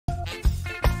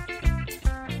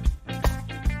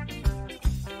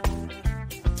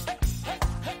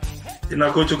Tēnā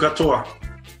koutou katoa.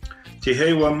 Te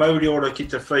heiwa mauri ora ki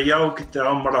te whaiau ki te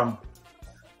aomaramu.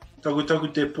 Taku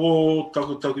te pō,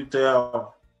 taku te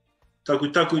ao.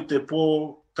 Taku te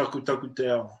pō, taku te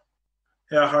ao.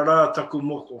 He ahara taku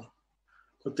moko,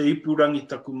 ko te ipurangi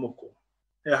taku moko.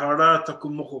 He ahara taku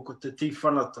moko, ko te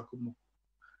tīwhana taku moko.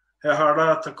 He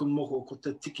ahara taku moko, ko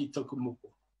te tiki taku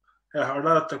moko. He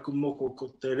ahara taku moko, ko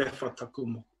te rewa taku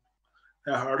moko.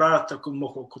 He ahara taku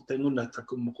moko, ko te nguna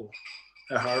taku moko.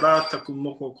 He ahara taku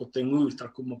moko, ko te ngū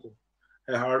taku moko.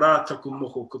 He ahara taku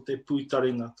moko, ko te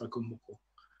pūtaringa taku moko.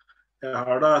 He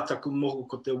ahara taku moko,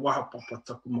 ko te wahapapa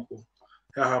taku moko.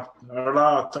 He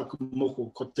ahara taku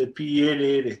moko, ko te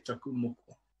piere taku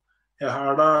moko. He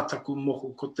ahara taku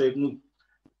moko, ko te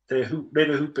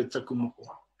rere hupe taku moko.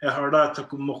 He ahara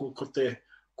taku moko, ko te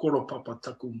koropapa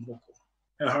taku moko.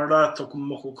 He ahara taku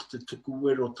moko, ko te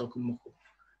tukuwero taku moko.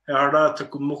 He ahara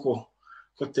taku moko,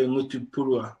 ko te ngutu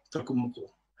purua taku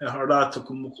moko. He ahara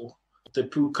taku moko, ko te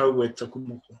pūkaue taku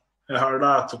moko. He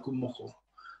ahara taku moko,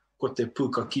 ko te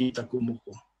pūkaki taku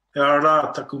moko. He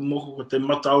ahara taku moko, ko te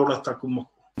mataora taku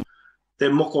moko. Te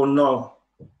moko no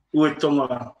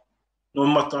uetonga, no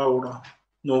mataora,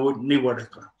 no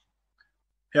niwareka.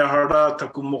 He ahara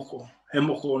taku moko, he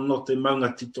moko no te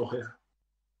maunga titohea.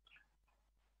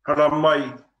 Hara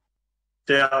mai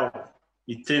te ao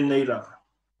i tēnei rā.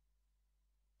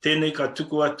 Tēnei ka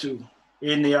tuku atu,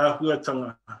 ēnei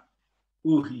āhuatanga,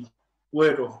 uhi,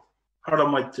 wero, hara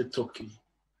mai te toki,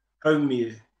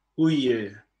 haumie,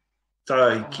 huie,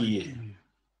 tai kie.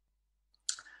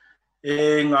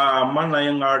 E ngā mana e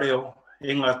ngā reo,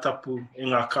 e ngā tapu, e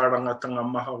ngā kārangatanga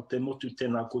maha o te motu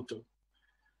tēnā koutou.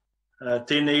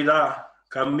 Tēnei rā,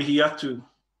 ka mihi atu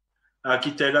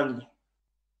ki te rangi,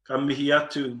 ka mihi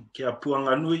atu kia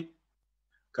Puanganui,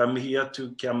 ka mihi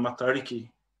atu kia Matariki,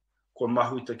 ko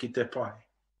mahuta ki te pai.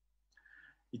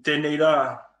 I tēnei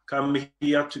rā, ka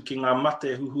mihi atu ki ngā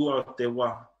mate huhua o te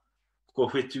wā, ko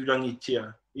wheturangi tia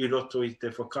i roto i te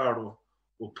whakaro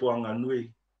o Puanganui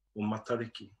o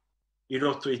Matariki, i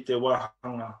roto i te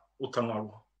wāhanga o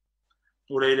Tangaroa.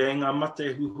 Nō reira, ngā mate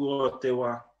huhua o te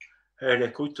wā,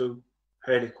 haere koutou,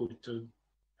 haere koutou,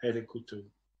 haere koutou.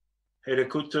 Haere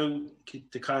koutou ki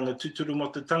te kāinga tuturu mo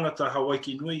te tangata,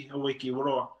 Hawaiki nui, Hawaiki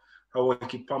woroa,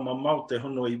 Hawaiki pama mau te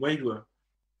hono i wairua,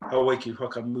 Hawaiki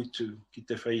whakamutu ki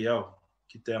te whaiau,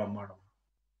 ki te aomara.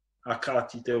 A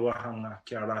kāti te wahanga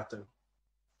ki a rātou.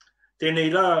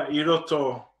 Tēnei rā i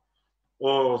roto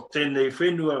o tēnei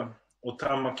whenua o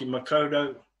Tāmaki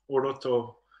Makaurau, o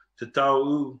roto te tau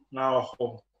u, ngā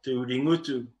oho, te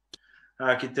uringutu,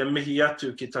 ki te mihi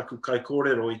atu ki taku kai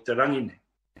kōrero i te rangine.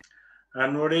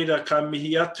 Nō reira, ka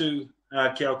mihi atu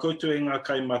ki a koutou e ngā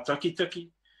kai matakitaki,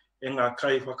 e ngā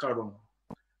kai whakarongo.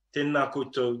 Tēnā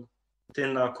koutou,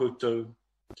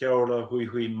 kia ora hui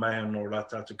hui mai anō rā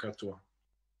tātou katoa.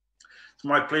 It's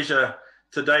my pleasure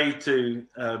today to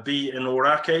be in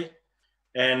Orake,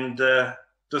 and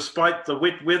despite the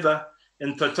wet weather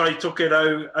in Te Tai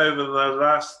Tokerau over the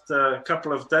last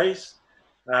couple of days,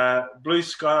 blue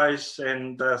skies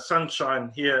and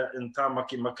sunshine here in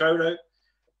Tāmaki Makaurau,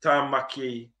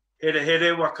 Tāmaki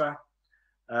here waka,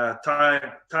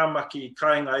 Tāmaki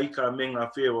kāinga ika me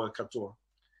ngā whewa katoa.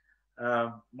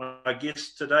 My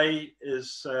guest today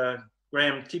is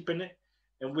Graham Tipene,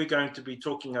 and we're going to be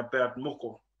talking about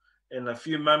moko. In a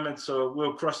few moments, so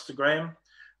we'll cross to Graham.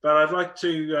 But I'd like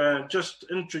to just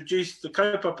introduce the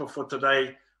kaupapa for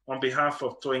today on behalf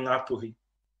of Toi Ngāpuhi.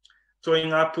 Toi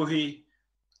Ngāpuhi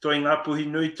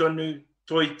nui tonu,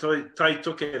 toi tai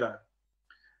tokera.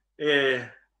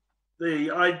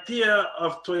 The idea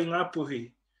of Toi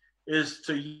Ngāpuhi is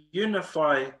to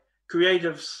unify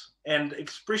creatives and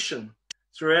expression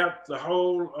throughout the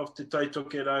whole of Te Tai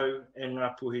Tokerau and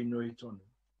Ngāpuhi nui tonu.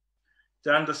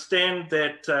 To understand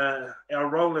that our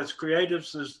role as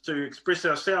creatives is to express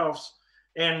ourselves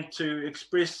and to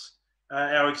express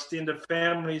our extended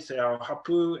families, our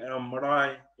hapu, our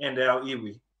marae, and our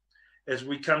iwi, as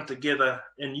we come together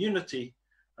in unity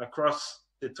across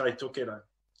Te Tai Tokerau.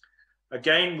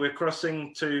 Again, we're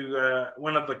crossing to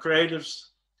one of the creatives,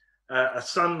 a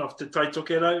son of Te Tai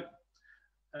Tokerau,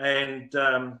 and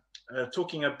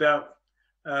talking about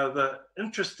the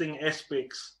interesting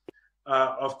aspects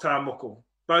of tā moko,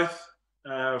 both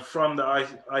from the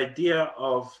idea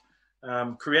of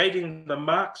creating the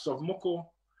marks of moko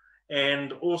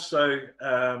and also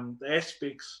the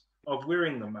aspects of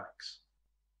wearing the marks.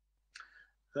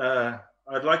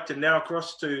 I'd like to now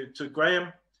cross to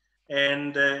Graham,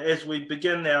 and as we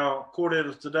begin our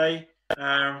kōrero today,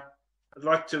 I'd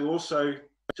like to also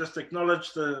just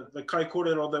acknowledge the kai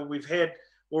kōrero that we've had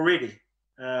already.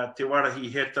 Te warahi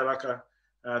he taraka,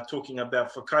 talking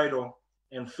about whakairo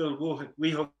and Phil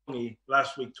Wihongi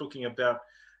last week talking about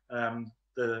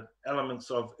the elements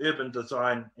of urban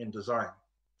design and design.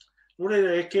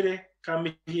 Nōreira e kere, ka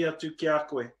mihi atu ki a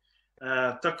koe,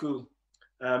 taku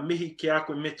mihi ki a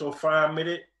koe me tō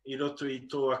whāmere I roto I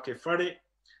tō ake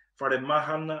whare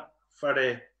mahana,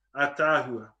 whare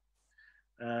atāhua,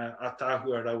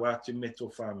 atāhua rau atu me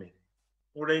tō whāmere.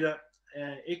 Nōreira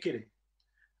e kere,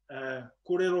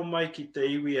 kōrero mai ki te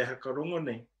iwi e hakarongo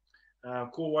nei,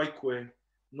 ko wai koe,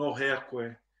 no hea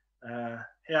koe,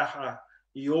 he aha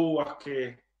I o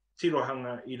ake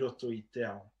tirohanga I roto I te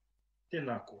ao.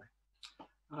 Tēnā koe.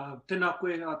 Tēnā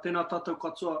koe, tēnā tātou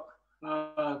katoa,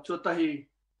 tuatahi,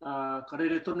 ka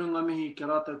rere tonu ngā mihi ki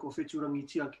rātou ko whetūrangi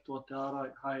tia ki tō te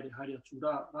ārai, haere atu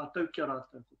rātou ki a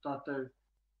rātou, ko tātou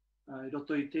I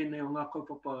roto I tēnei o ngā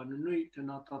kaupapa nunui,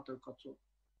 tēnā tātou katoa.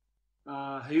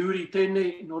 Hei uri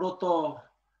tēnei, no roto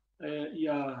I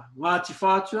a Ngāti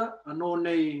Whātua, anō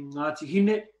nei Ngāti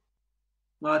Hine,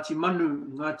 Ngāti Manu,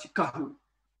 Ngāti Kahu,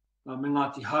 me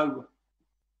Ngāti Haua.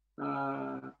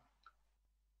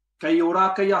 Kei o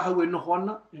rā kei ahau e noho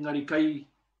ana, engari kei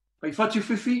whatu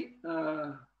whiwhi,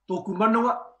 tōku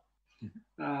manawa,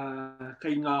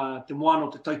 kei ngā te moano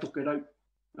te taitoke rau.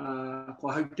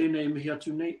 Kua hau tēnei mihi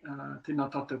atu nei, tēnā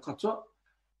tātou katoa.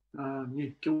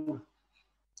 Kia ora.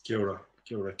 Kia ora,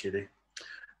 kia ora kere.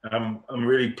 I'm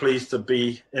really pleased to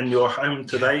be in your home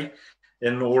today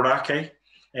in Orake,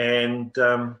 and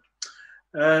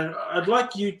I'd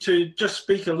like you to just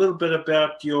speak a little bit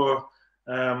about your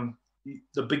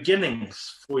the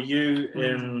beginnings for you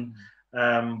in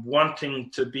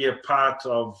wanting to be a part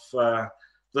of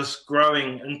this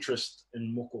growing interest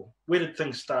in moko. Where did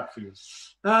things start for you?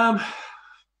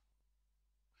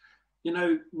 You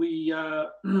know,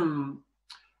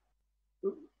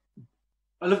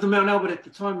 I lived in Mount Albert at the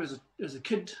time as a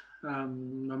kid. My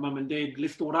mum and dad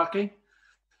left Orake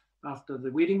after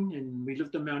the wedding, and we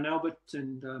lived in Mount Albert,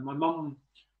 and my mum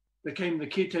became the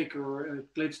caretaker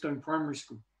at Gladstone Primary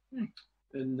School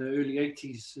in the early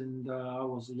 80s, and I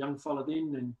was a young fella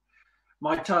then, and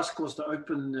my task was to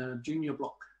open the junior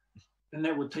block, and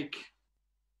that would take,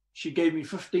 she gave me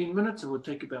 15 minutes, it would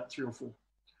take about 3 or 4,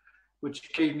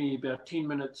 which gave me about 10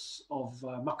 minutes of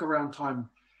muck around time.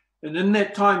 And in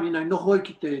that time, you know, nohoi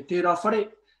ki te rā whare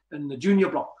in the junior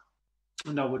block,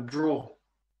 and I would draw.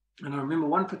 And I remember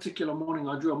one particular morning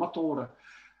I drew a mata ora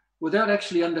without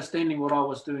actually understanding what I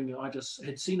was doing. I just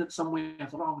had seen it somewhere. I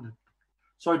thought, oh,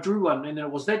 so I drew one, and it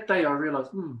was that day I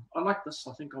realized, I like this.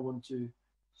 I think I want to,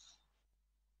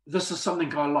 this is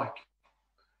something I like,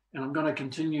 and I'm going to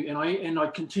continue. And I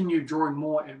continued drawing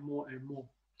more and more and more,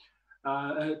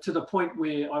 to the point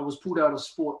where I was pulled out of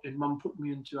sport, and mum put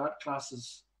me into art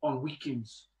classes on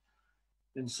weekends.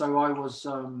 And so I was,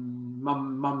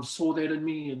 mum saw that in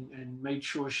me and made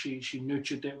sure she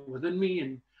nurtured that within me,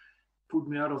 and pulled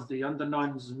me out of the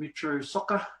under-9s metro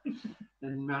soccer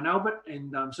in Mount Albert.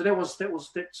 And so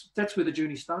that's where the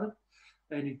journey started.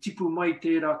 And I tipu mai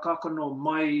tērā kākano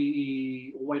mai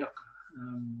I Wairaka.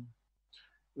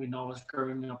 When I was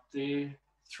growing up there,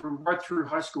 right through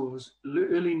high school, it was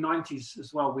early 90s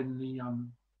as well, when the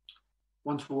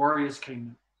Once Warriors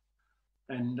came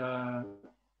in. And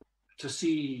to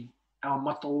see our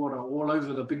mata ora all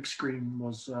over the big screen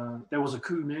was, that was a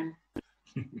coup, man.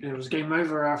 It was game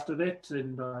over after that,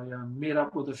 and I met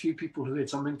up with a few people who had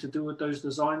something to do with those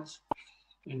designs,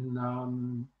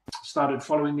 and started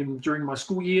following them during my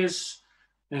school years.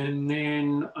 And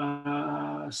then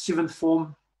 7th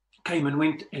form came and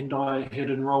went, and I had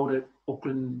enrolled at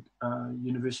Auckland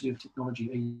University of Technology,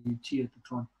 AUT at the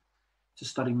time, to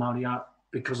study Māori art,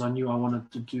 because I knew I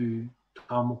wanted to do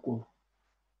tā moko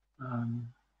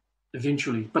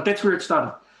eventually. But that's where it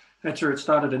started. That's where it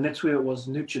started, and that's where it was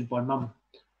nurtured by mum,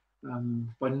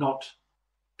 by not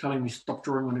telling me stop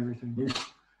drawing on everything.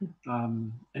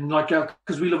 And like,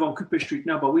 because we live on Kupe Street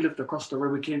now, but we lived across the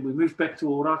road. We moved back to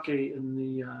Orake in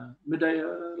the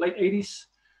late 80s,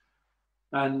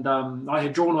 and I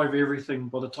had drawn over everything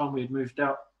by the time we had moved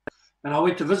out. And I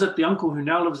went to visit the uncle who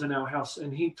now lives in our house,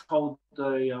 and he told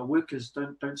the workers,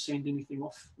 don't sand anything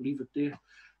off, leave it there.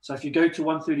 So if you go to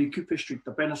 130 Kupe Street,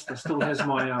 the banister still has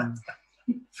my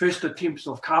first attempts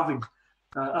of carving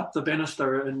up the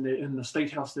banister in the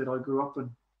state house that I grew up in.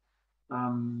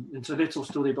 And so that's all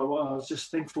still there. But I was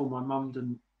just thankful my mum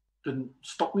didn't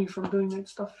stop me from doing that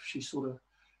stuff. She sort of,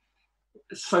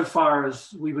 so far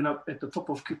as we went up at the top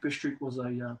of Kupe Street was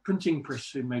a printing press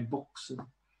who made books.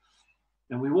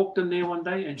 And we walked in there one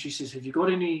day, and she says, have you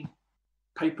got any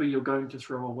paper you're going to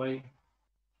throw away?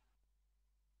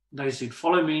 They said,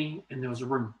 follow me. And there was a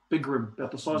room, big room,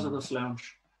 about the size of this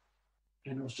lounge.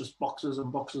 And it was just boxes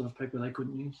and boxes of paper they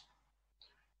couldn't use.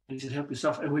 he said, help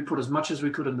yourself. And we put as much as we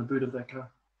could in the boot of that car.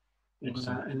 And,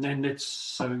 Awesome. And then that's,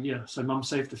 so Mum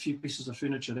saved a few pieces of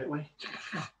furniture that way.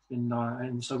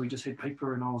 And so we just had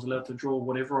paper, and I was allowed to draw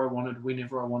whatever I wanted,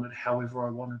 whenever I wanted, however I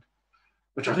wanted,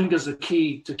 which I think is the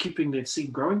key to keeping that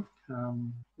seed growing,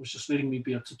 was just letting me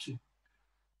be a tutu.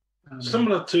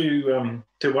 Similar to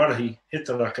Warahi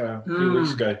Hitaraka a few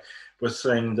weeks ago, was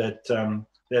saying that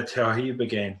that's how he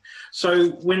began.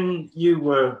 So when you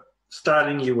were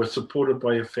starting, you were supported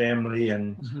by your family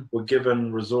and were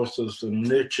given resources and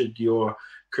nurtured your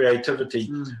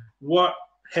creativity. What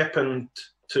happened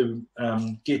to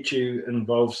get you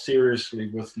involved seriously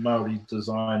with Māori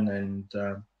design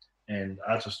and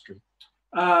artistry?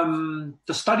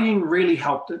 The studying really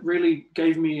helped. It really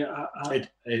gave me at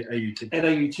AUT. At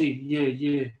AUT,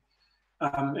 yeah.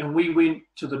 And we went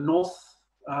to the north,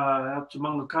 out to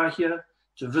Mangakahia,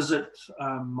 to visit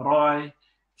marae.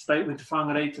 Went to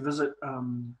Whangarei to visit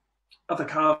other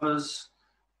carvers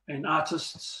and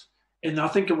artists. And I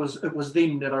think it was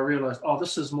then that I realised, oh,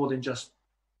 this is more than just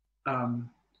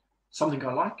something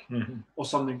I like or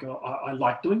something I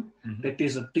like doing. That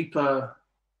there's a deeper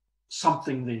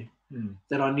something there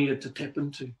that I needed to tap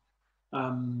into.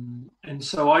 And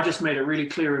so I just made it really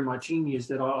clear in my teen years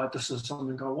that this is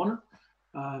something I wanted.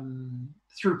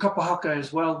 Through kapahaka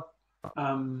as well,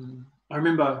 I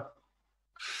remember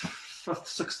 5th,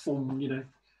 6th form,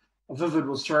 a vivid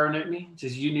was thrown at me. It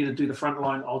says, you need to do the front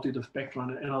line, I'll do the back line.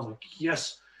 And I was like,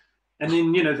 yes. And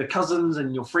then, the cousins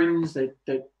and your friends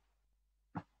that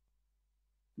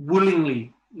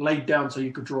willingly laid down so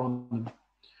you could draw on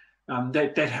them.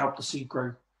 That helped the seed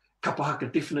grow.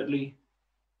 Kapahaka, definitely.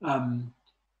 And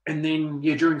then,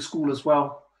 during school as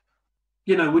well,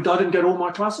 I didn't go to all my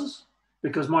classes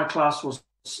because my class was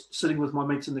sitting with my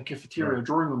mates in the cafeteria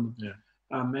drawing on them. Yeah.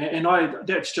 And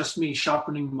that's just me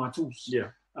sharpening my tools.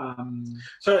 Yeah.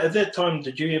 So at that time,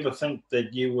 did you ever think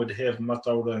that you would have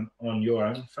mataura on your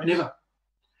own face?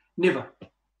 Never.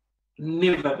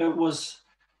 It was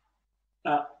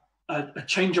a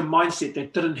change of mindset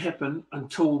that didn't happen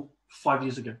until 5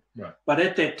 years ago. Right. But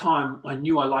at that time, I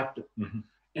knew I liked it.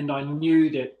 And I knew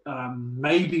that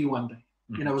maybe one day,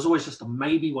 it was always just a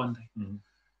maybe one day.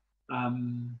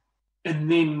 And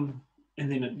then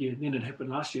it happened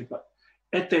last year. But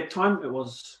at that time, it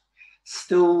was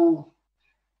still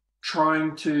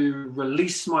trying to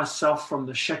release myself from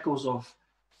the shackles of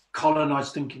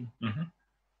colonized thinking.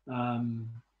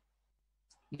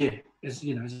 As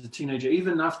a teenager,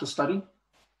 even after study,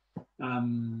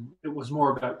 it was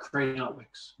more about creating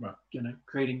artworks, right?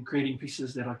 Creating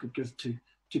pieces that I could give to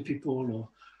people, or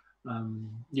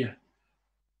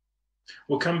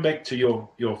We'll come back to your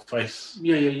face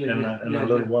in a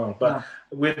little while. But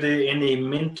were there any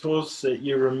mentors that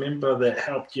you remember that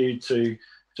helped you to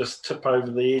just tip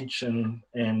over the edge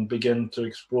and begin to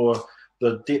explore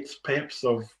the depths, perhaps,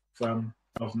 of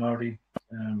Māori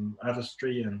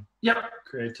artistry and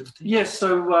creativity? Yes,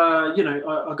 so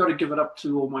I got to give it up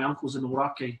to all my uncles in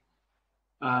Orake,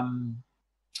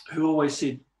 who always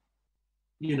said,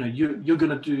 you're going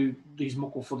to do these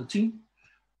moko for the team.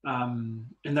 And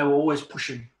they were always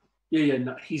pushing.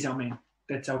 No, he's our man.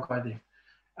 That's our guy there.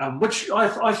 Which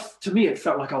to me, it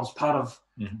felt like I was part of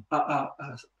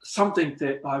something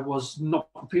that I was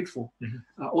not prepared for,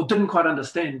 or didn't quite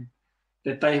understand,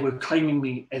 that they were claiming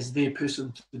me as their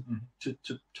person to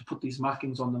put these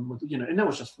markings on them with, and that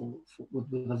was just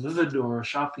with a vivid or a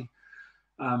Sharpie.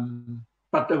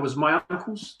 But there was my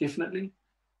uncles, definitely.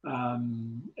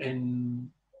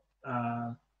 And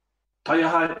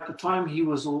Taiaha at the time, he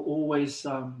was always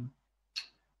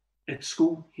at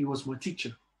school, he was my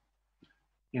teacher.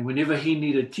 And whenever he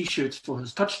needed t-shirts for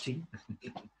his touch team,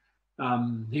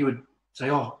 he would say,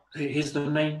 oh, here's the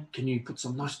name, can you put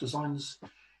some nice designs?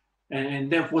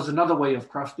 And that was another way of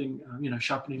crafting,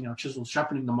 sharpening our chisels,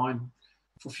 sharpening the mind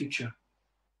for future.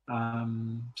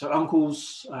 So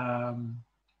uncles,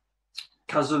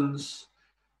 cousins,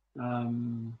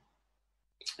 and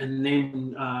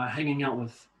then hanging out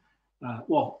with,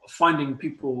 finding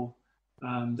people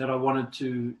that I wanted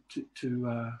to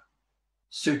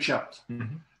search out.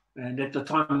 And at the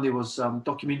time, there was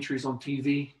documentaries on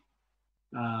TV.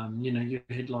 You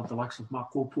had like the likes of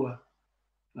MOKO Webinar,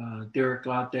 Derek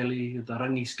Lardeli, the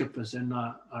Rangi Skippers, and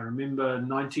I remember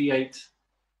 98,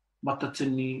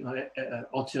 Matatini,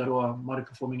 Aotearoa Māori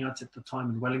Performing Arts at the time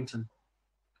in Wellington,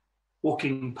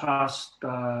 walking past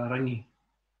Rangi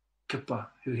Kipper,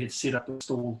 who had set up a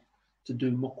stall to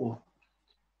do moko,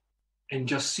 and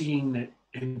just seeing that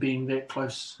and being that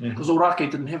close, because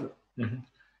Orake didn't have it.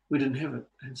 We didn't have it,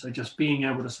 and so just being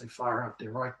able to say, far out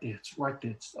there, right there, it's right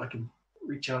there, I can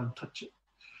reach out and touch it.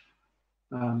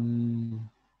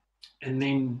 and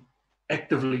then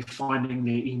actively finding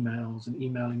their emails and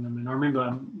emailing them. And I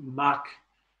remember Mark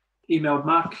emailed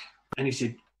Mark, and he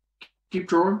said, keep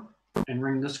drawing and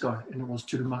ring this guy, and it was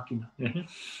Turu Makina.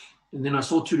 And then I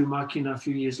saw Turu Makina a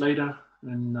few years later,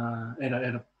 and at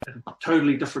a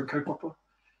totally different kaupapa.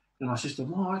 And I said to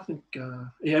him, I think,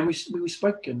 and we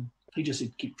spoke, and he just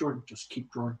said, keep drawing, just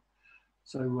keep drawing.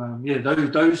 So yeah,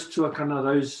 those two are kind of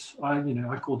those, I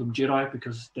call them Jedi,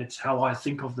 because that's how I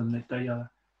think of them, that they are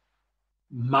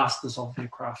masters of their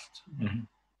craft. And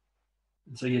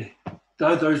so yeah,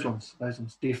 those ones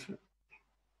definitely.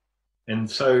 And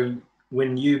so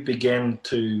when you began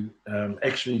to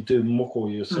actually do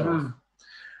moko yourself,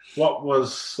 what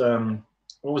was some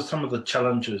of the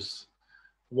challenges?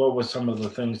 What were some of the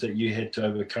things that you had to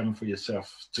overcome for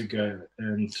yourself to go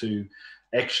into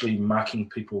actually marking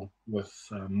people with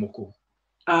moko?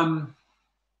 I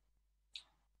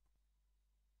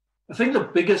think the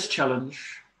biggest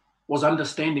challenge was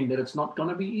understanding that it's not going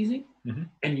to be easy,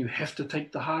 and you have to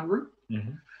take the hard route.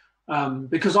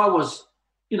 Because I was,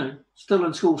 still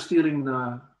in school stealing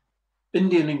the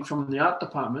Indian ink from the art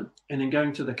department, and then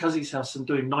going to the Kazi's house and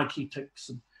doing Nike ticks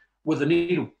and with a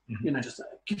needle, just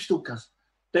keep still, cuz,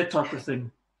 that type of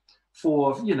thing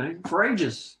for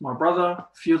ages. My brother, a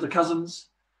few of the cousins.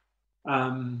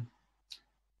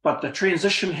 But the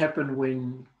transition happened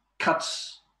when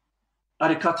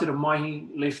Arekatera Mahi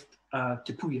left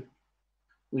Te.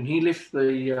 When he left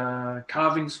the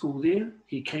carving school there,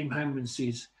 he came home and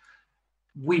says,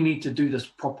 we need to do this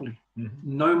properly.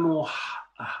 No more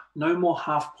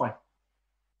half pipe.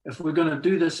 If we're going to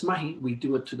do this mahi, we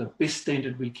do it to the best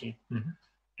standard we can,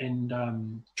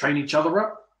 and train each other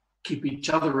up, keep each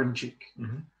other in check.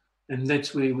 And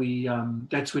that's where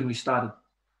that's when we started.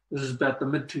 This is about the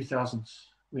mid 2000s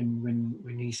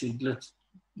when he said,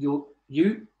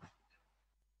 you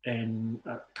and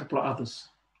a couple of others.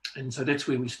 And so that's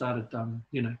where we started,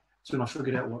 it's when I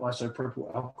figured out what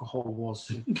isopropyl alcohol was,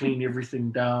 clean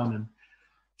everything down and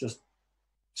just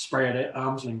spray it at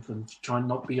arm's length and try and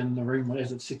not be in the room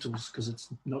as it settles, because it's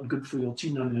not good for your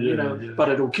tino, but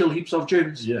it'll kill heaps of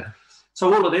germs.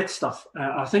 So all of that stuff,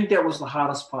 I think that was the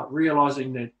hardest part,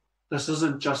 realising that this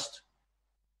isn't just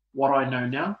what I know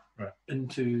now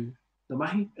into the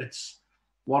mahi, it's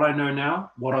what I know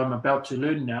now, what I'm about to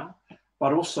learn now,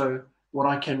 but also what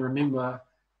I can remember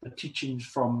the teachings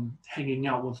from hanging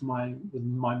out with my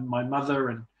mother,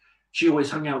 and she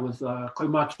always hung out with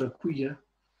Kaumata Kuia,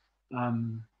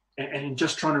 and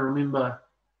just trying to remember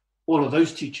all of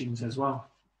those teachings as well.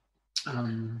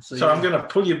 So I'm going to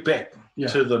pull you back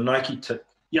to the Nike tip.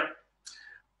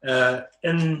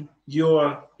 In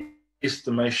your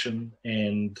estimation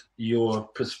and your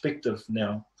perspective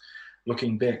now,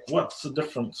 looking back, what's the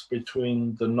difference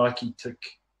between the Nike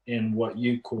tick and what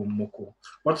you call moko?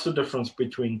 What's the difference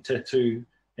between tattoo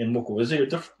and moko? Is there a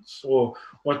difference, or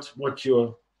what's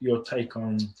your take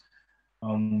on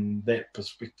that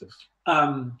perspective?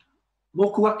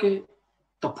 Moku ake,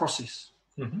 the process.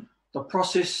 The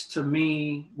process to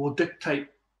me will dictate,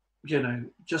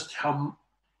 just how,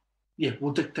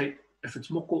 will dictate if it's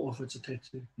moko or if it's a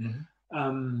tattoo.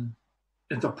 And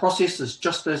the process is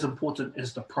just as important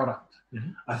as the product.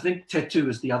 I think tattoo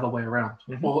is the other way around,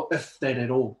 or if that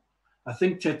at all. I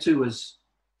think tattoo is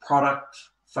product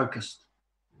focused,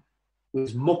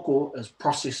 whereas moko is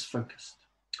process focused.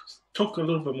 Talk a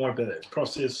little bit more about that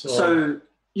process. So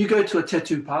you go to a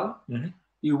tattoo parlor,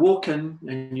 you walk in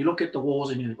and you look at the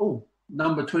walls and you think, oh,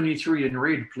 number 23 in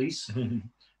red, please.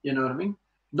 You know what I mean?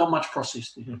 Not much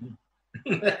process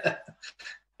there.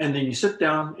 And then you sit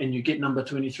down and you get number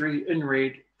 23 in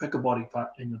red, pick a body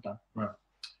part, and you're done.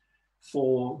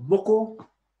 For moko,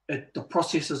 the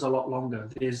process is a lot longer.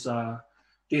 There's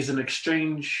an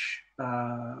exchange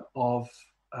of,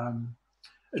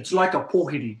 it's like a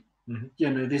pohiri.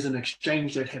 There's an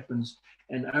exchange that happens,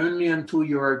 and only until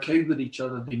you're okay with each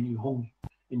other, then you hongi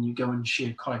and you go and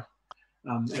share kai.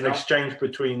 An exchange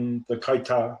between the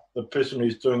kaita, the person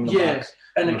who's doing the marks,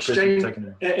 an exchange,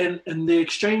 and the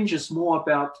exchange is more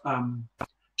about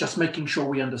just making sure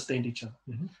we understand each other,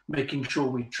 making sure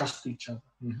we trust each other,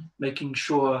 making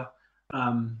sure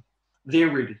they're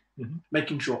ready,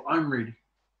 making sure I'm ready.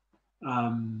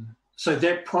 So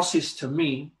that process to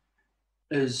me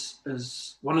is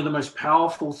one of the most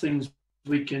powerful things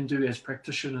we can do as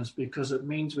practitioners, because it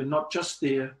means we're not just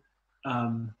there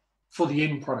for the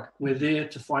end product. We're there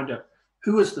to find out,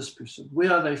 who is this person?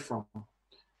 Where are they from?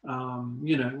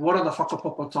 What are the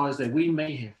whakapopotais that we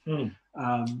may have?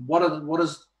 What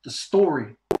is the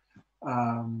story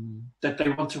that they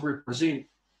want to represent?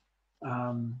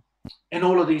 And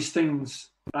all of these things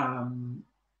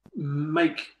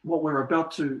make what we're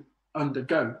about to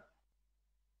undergo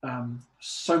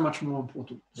so much more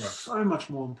important, Right. so much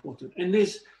more important. And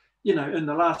there's, you know, in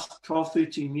the last 12,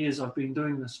 13 years I've been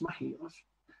doing this mahi,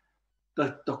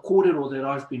 the kōrero that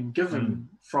I've been given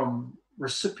from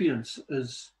recipients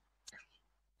is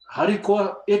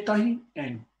harikoa etahi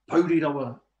and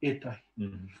paurirawa etahi.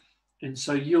 And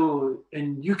so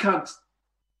you can't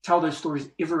tell those stories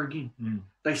ever again.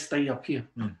 They stay up here.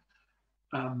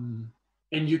 And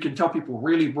you can tell people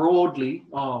really broadly,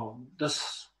 oh,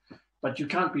 this, but you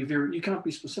can't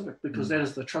be specific, because that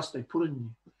is the trust they put in you.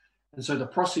 And so the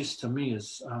process to me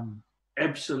is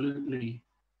absolutely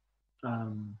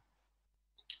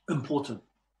important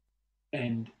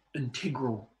and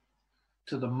integral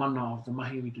to the mana of the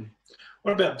mahi we do.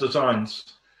 What about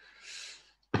designs?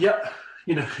 Yeah,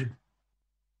 you know,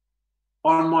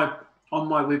 on my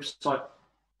website,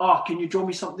 oh, can you draw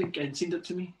me something and send it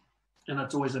to me? And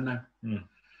it's always a no.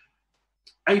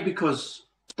 Because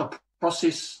the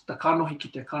process, the kanohi ki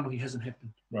te kanohi hasn't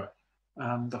happened. Right.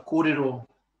 The kōrero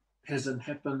hasn't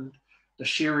happened. The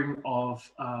sharing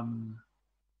of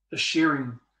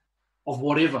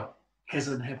whatever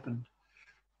hasn't happened.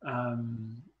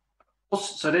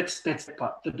 So that's the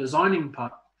part. The designing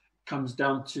part comes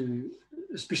down to,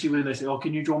 especially when they say, oh,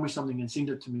 can you draw me something and send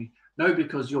it to me? No,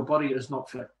 because your body is not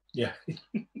flat. Yeah.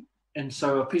 And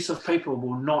so a piece of paper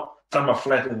will not. Some are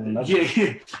flatter than others.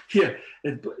 Yeah.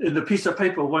 And the piece of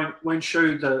paper won't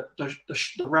show the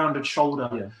rounded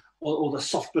shoulder or the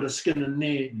soft bit of skin in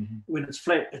there. When it's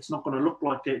flat, it's not going to look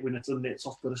like that when it's in that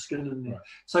soft bit of skin in there. Right.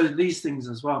 So these things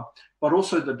as well. But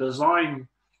also the design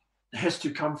has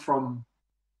to come from,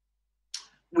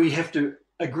 we have to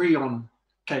agree on,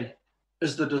 okay,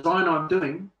 is the design I'm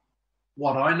doing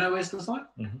what I know as design,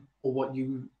 or what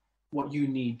you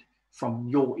need from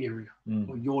your area,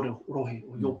 or your rohe,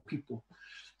 or your people.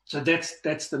 So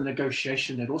that's the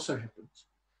negotiation that also happens.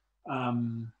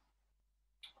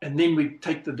 And then we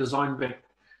take the design back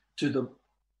to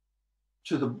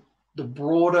the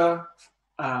broader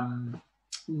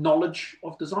knowledge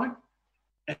of design,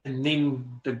 and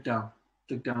then dig down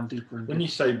deeper. When you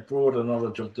say broader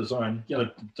knowledge of design,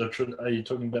 are you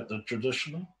talking about the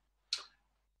traditional?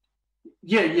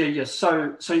 Yeah.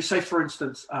 So say for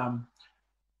instance,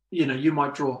 you know, you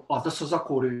might draw, oh, this is a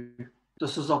koru,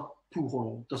 this is a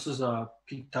puhoro, this is a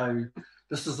pitau,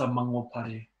 this is a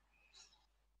mangopare.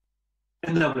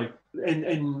 And they'll be,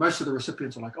 and most of the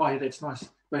recipients are like, oh yeah, that's nice,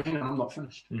 but hang on, I'm not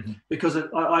finished. Because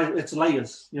it's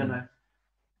layers, you know.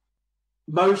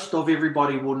 Most of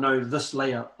everybody will know this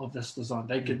layer of this design.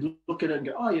 They could look at it and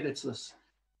go, oh yeah, that's this.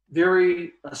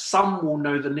 Some will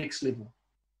know the next level.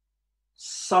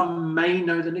 Some may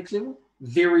know the next level.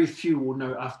 Very few will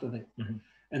know after that.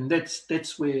 And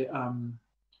that's where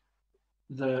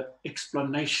the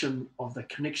explanation of the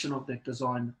connection of that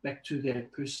design back to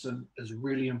that person is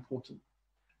really important.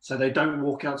 So they don't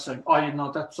walk out saying, oh, you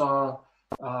know, that's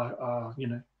you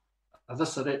know,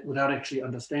 this or that, without actually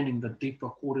understanding the deeper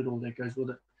kōrero that goes with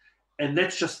it. And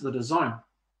that's just the design.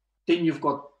 Then you've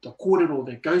got the kōrero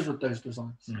that goes with those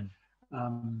designs.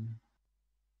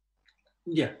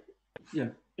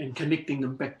 And connecting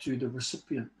them back to the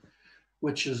recipient,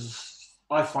 which is,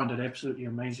 I find it absolutely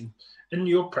amazing. In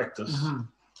your practice,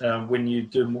 when you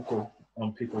do moko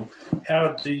on people,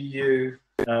 how do you,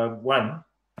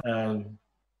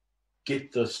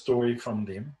 get the story from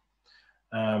them?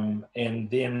 And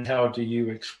then how do you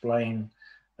explain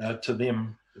to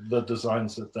them the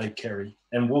designs that they carry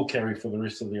and will carry for the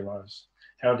rest of their lives?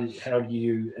 How do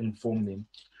you inform them?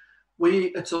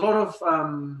 It's a lot of,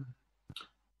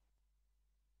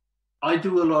 I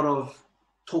do a lot of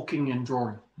talking and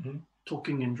drawing,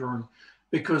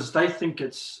 because they think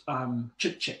it's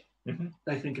chit chat.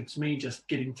 They think it's me just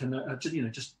getting to know,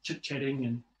 just chit chatting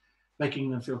and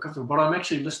making them feel comfortable. But I'm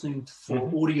actually listening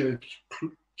for audio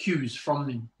cues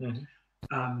from them,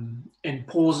 and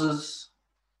pauses,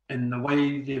 and the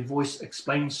way their voice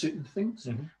explains certain things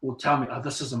will tell me, oh,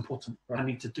 this is important. I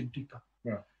need to dig deeper.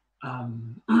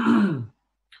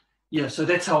 So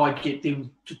that's how I get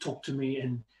them to talk to me,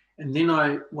 and then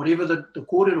whatever the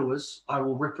kōrero is, I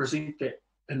will represent that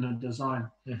in a design,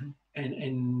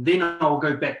 and then I'll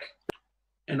go back,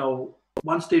 and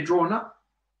once they're drawn up,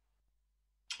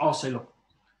 I'll say, look,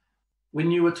 when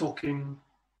you were talking,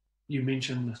 you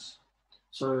mentioned this,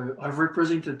 so I've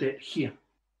represented that here,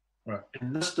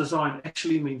 and this design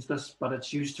actually means this, but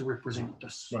it's used to represent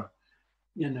this.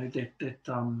 You know,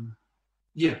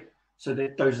 so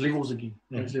that those levels again,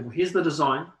 here's the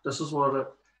design, this is what it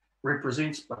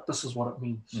represents, but this is what it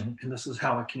means, and this is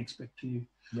how it connects back to you.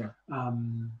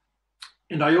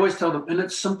 And I always tell them, in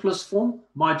its simplest form,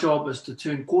 my job is to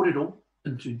turn kōrero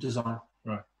into design.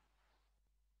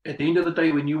 at the end of the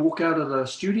day, when you walk out of the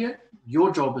studio,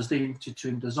 your job is then to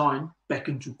turn design back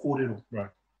into kōrero. Right.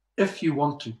 If you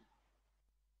want to,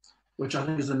 which I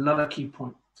think is another key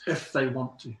point, if they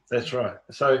want to. That's right.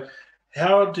 So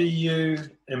how do you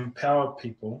empower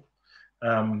people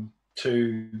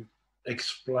to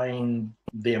explain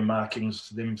their markings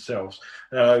themselves?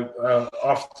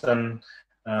 Often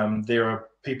there are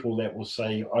people that will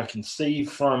say, I can see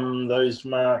from those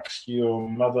marks your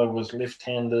mother was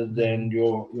left-handed and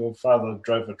your father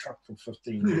drove a truck for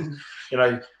 15 years. You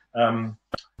know,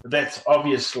 that's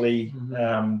obviously,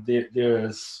 there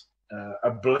is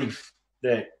a belief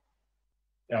that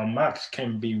our marks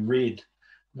can be read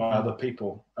by other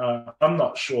people. I'm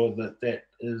not sure that that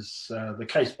is the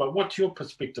case, but what's your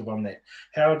perspective on that?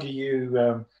 How do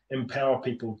you empower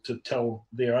people to tell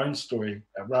their own story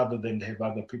rather than to have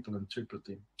other people interpret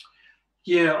them?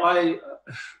 Yeah,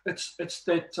 it's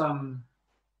that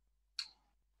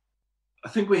I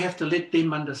think we have to let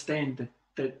them understand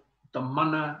that the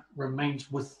mana remains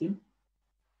with them,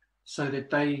 so that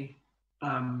they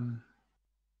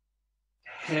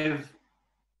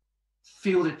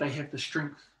feel that they have the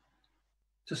strength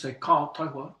to say, Kyle,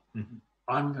 tauhua,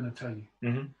 I'm going to tell you.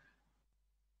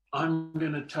 I'm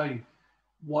going to tell you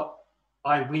what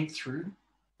I went through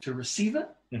to receive it,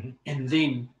 and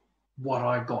then what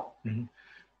I got,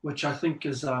 which I think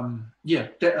is, I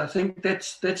think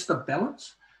that's the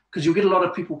balance, because you'll get a lot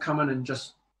of people come in and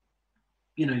just,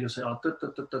 you know, you'll say, oh,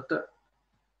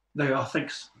 they are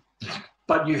thanks.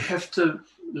 But you have to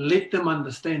let them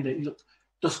understand that, look,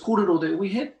 this kōrero that we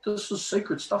had, this is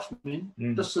sacred stuff, man.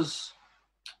 This is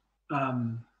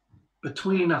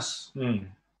between us.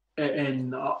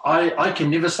 And I can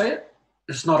never say it.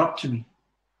 It's not up to me.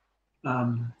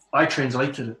 I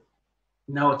translated it.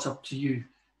 Now it's up to you.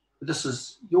 This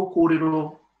is your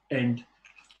kōrero, and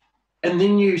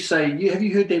then you say, have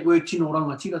you heard that word tino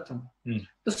rangatiratanga?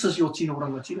 This is your tino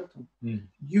rangatiratanga.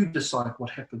 You decide what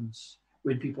happens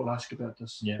when people ask about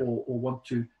this, or want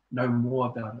to know more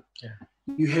about it.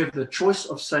 You have the choice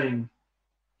of saying,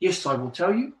 yes, I will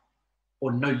tell you,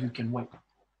 or no, you can wait.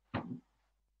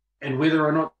 And whether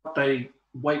or not they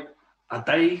wait a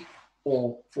day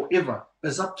or forever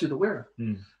is up to the wearer.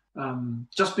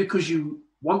 Just because you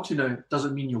want to know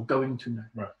doesn't mean you're going to know.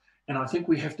 Right. And I think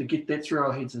we have to get that through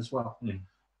our heads as well.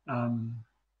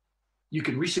 You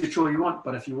can research all you want,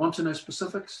 but if you want to know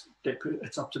specifics,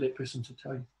 it's up to that person to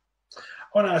tell you. I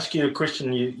want to ask you a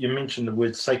question. You mentioned the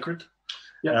word sacred.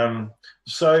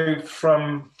 So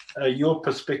from your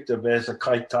perspective as a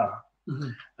kaita,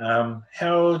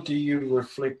 how do you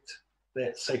reflect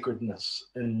that sacredness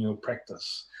in your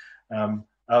practice?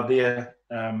 Are there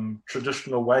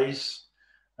traditional ways?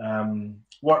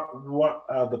 What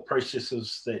are the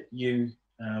processes that you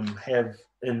have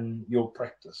in your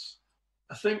practice?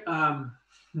 I think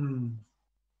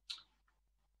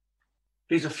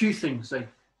there's a few things.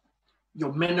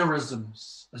 Your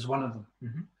mannerisms is one of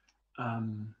them.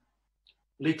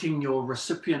 Letting your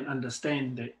recipient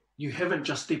understand that you haven't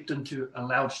just stepped into a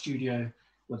loud studio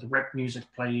with rap music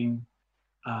playing,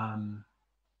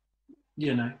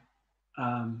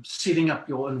 setting up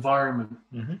your environment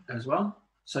as well,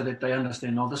 so that they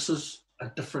understand, oh, this is a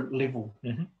different level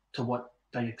to what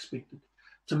they expected.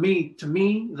 To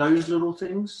me, those little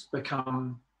things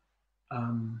become,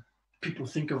 people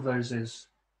think of those as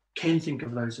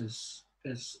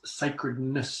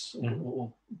sacredness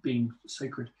or being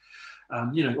sacred.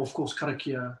 Of course,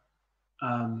 karakia,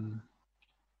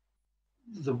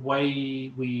 the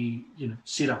way we,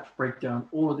 set up, break down,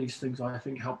 all of these things, I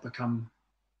think help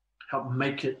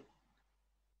make it,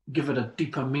 give it a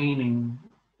deeper meaning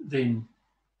than,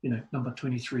 number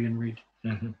 23 in red,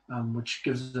 which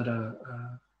gives it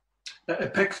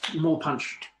it packs more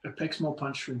punch. It packs more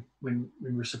punch when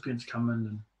recipients come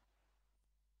in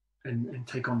and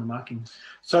take on the markings.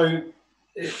 So,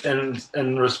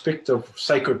 in respect of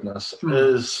sacredness,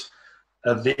 is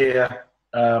there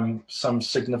some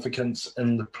significance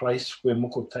in the place where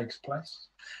moko takes place,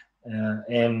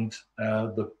 and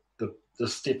the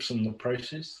steps in the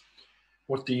process?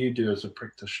 What do you do as a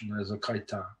practitioner, as a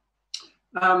kaita?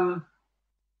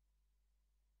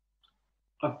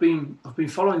 I've been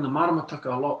following the maramataka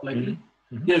a lot lately,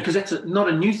 because that's not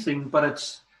a new thing,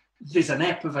 but there's an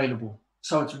app available,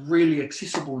 so it's really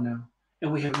accessible now,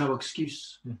 and we have no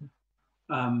excuse.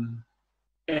 And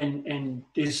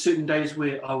there's certain days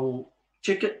where I will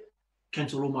check it,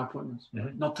 cancel all my appointments.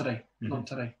 Not today, not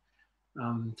today.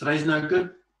 Today's no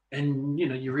good, and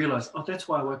you realise, oh, that's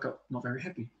why I woke up not very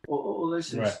happy, or all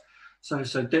those things. Right.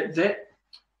 So that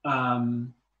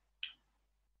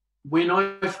when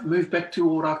I moved back to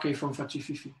Ōrākei from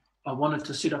Whatiwhiwhi, I wanted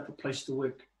to set up a place to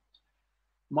work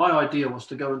my idea was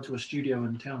to go into a studio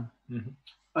in town. Mm-hmm.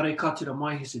 Are ka tira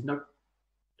mai, he said, no,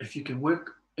 if you can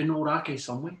work in Ōrākei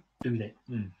somewhere, do that.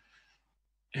 Mm.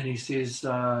 And he says,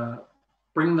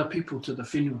 bring the people to the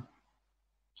whenua.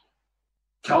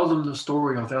 Tell them the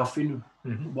story of our whenua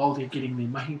while they're getting their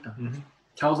mahita. Mm-hmm.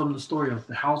 Tell them the story of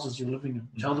the houses you're living in.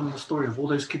 Tell them the story of all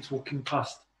those kids walking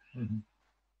past. Mm-hmm.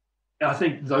 I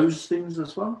think those things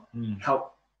as well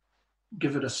help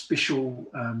give it a special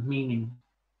meaning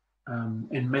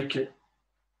and make it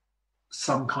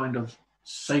some kind of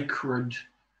sacred,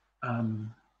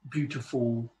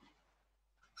 beautiful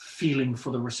feeling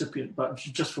for the recipient, but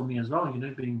just for me as well, you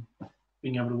know, being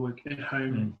able to work at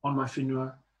home on my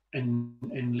whenua and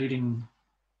letting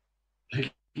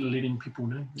people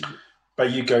know.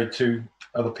 But you go to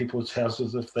other people's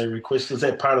houses if they request. Is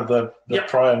that part of the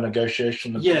prior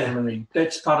negotiation?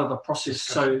 That's part of the process.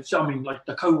 So I mean, like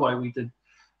the kauai we did,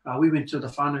 we went to the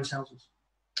whānau's houses.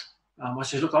 I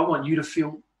said, look, I want you to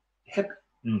feel happy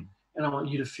and I want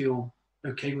you to feel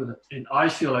okay with it. And I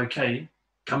feel okay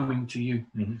coming to you.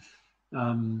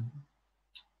 Mm-hmm.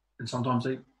 And sometimes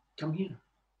they come here.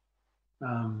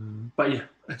 But yeah,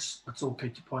 it's okay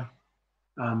to play.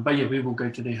 But yeah, we will go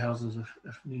to their houses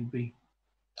if need be.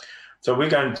 So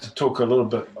we're going to talk a little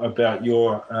bit about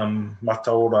your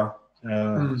mataora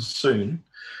soon.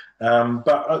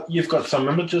 But you've got some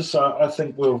images. I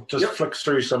think we'll just flick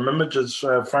through some images.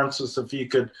 Francis, if you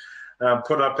could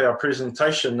put up our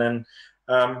presentation, and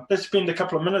let's spend a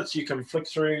couple of minutes. You can flick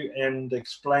through and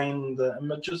explain the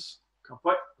images.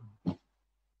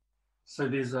 So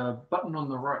there's a button on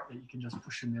the right that you can just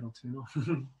push and that'll turn off.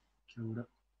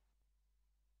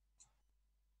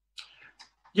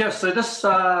 Yeah, so this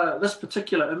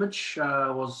particular image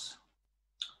was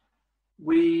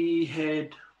we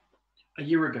had a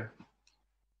year ago.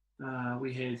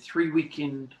 We had 3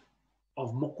 weekend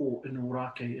of moko in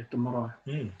Ōrākei at the marae.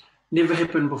 Never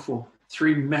happened before.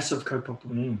 3 massive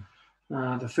kaupapa.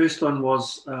 The first one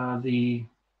was the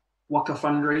waka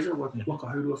fundraiser, waka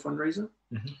haurua fundraiser.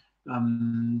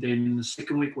 Then the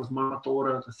second week was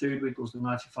mataora. The third week was the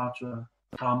Ngāti Whātua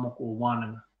tā moko o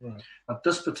wānanga. Right. But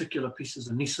this particular piece is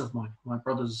a niece of mine, my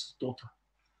brother's daughter.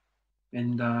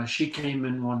 And she came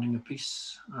in wanting a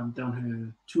piece down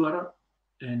her tuara.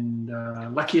 And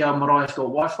lucky our marae's got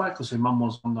Wi-Fi because her mum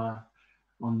was on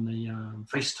the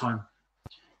FaceTime,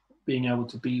 being able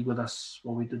to be with us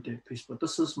while we did that piece. But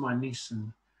this is my niece,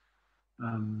 and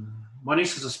my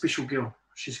niece is a special girl.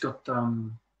 She's got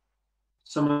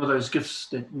some of those gifts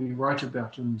that we write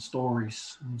about in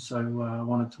stories, and so I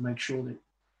wanted to make sure that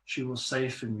she was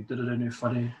safe, and we did it in her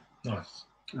whare. Nice.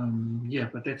 Yeah,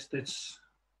 but that's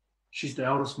she's the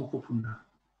eldest moko puna.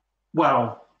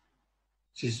 Wow.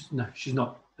 She's not. No, she's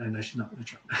not.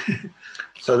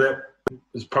 So that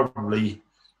is probably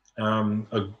an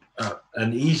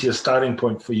easier starting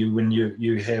point for you when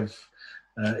you have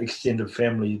extended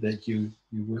family that you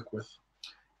work with.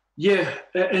 Yeah,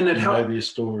 and it helps. Know their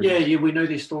stories. Yeah, we know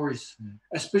their stories,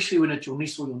 especially when it's your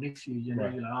niece or your nephew. You know,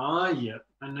 you're like, yeah,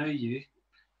 I know you.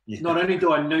 Yeah. Not only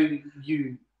do I know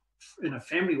you in a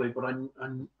family way, but I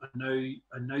know you.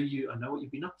 I know what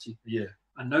you've been up to. Yeah.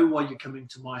 I know why you're coming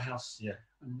to my house. Yeah.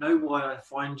 I know why I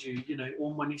find you. You know,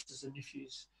 all my nieces and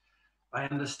nephews. I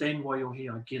understand why you're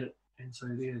here. I get it. And so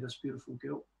there, this beautiful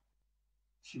girl.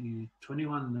 She's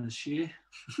 21 this year.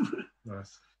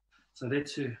 Nice. So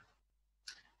that's her.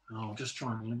 I'll just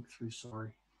try and link through. Sorry.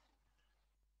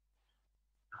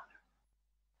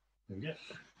 Yeah.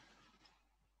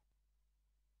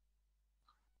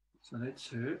 So that's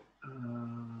her.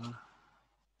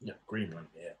 Yeah, green one.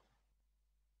 Yeah.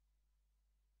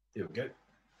 There we go.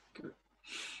 Good.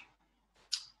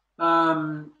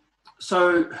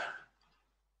 So,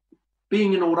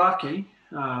 being in Ōrākei,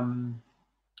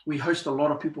 we host a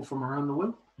lot of people from around the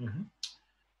world. Mm-hmm.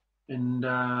 And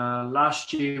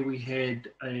last year we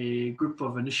had a group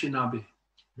of Anishinaabe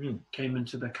came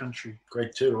into the country.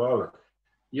 Great Turtle Island.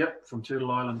 Yep, from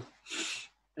Turtle Island.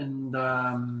 And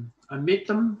I met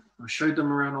them, I showed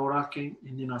them around Ōrākei,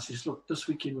 and then I says, look, this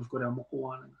weekend we've got our moko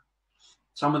wānanga.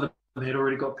 Some of them had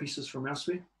already got pieces from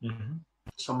elsewhere. Mm-hmm.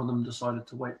 Some of them decided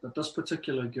to wait. But this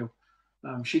particular girl,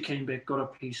 she came back, got a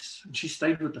piece, and she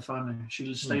stayed with the whānau.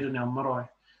 She stayed in our marae,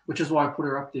 which is why I put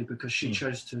her up there, because she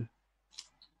chose to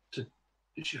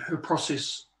her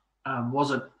process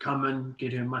wasn't come in,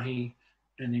 get her mahi,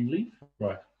 and then leave.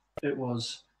 Right. It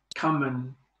was come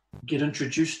and get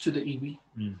introduced to the iwi,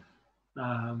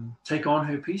 take on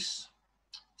her piece,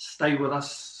 stay with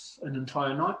us an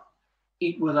entire night,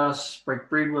 eat with us, break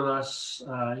bread with us,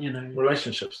 you know.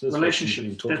 Relationships.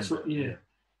 That's what, yeah.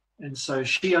 And so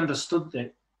she understood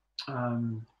that.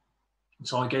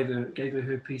 So I gave her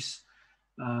her piece.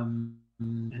 And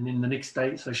then the next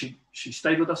day, so she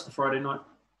stayed with us the Friday night,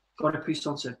 got a piece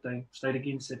on Saturday, stayed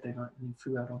again Saturday night, and then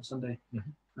flew out on Sunday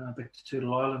back to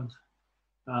Turtle Island.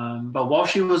 But while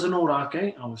she was in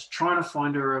Ōrākei, I was trying to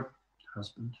find her a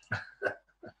husband.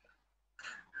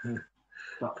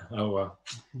 But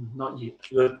not yet.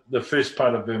 The first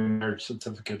part of her marriage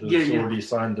certificate is already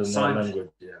signed in that language.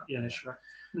 Yeah, that's right.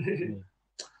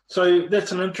 So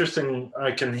that's an interesting,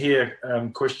 I can hear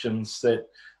questions that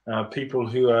people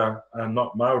who are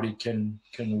not Māori can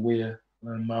wear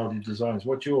Māori designs.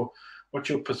 What's your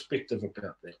perspective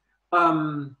about that?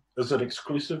 Is it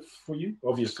exclusive for you?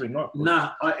 Obviously not.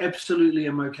 Nah, I absolutely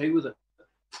am okay with it.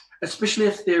 Especially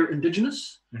if they're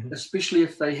Indigenous, especially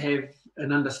if they have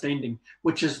an understanding,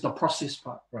 which is the process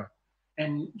part. Right.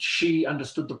 And she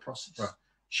understood the process. Right.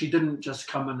 She didn't just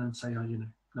come in and say, oh, you know,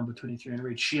 number 23 and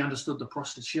read. She understood the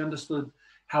process. She understood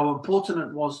how important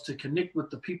it was to connect with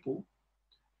the people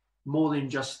more than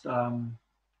just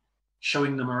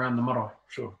showing them around the marae.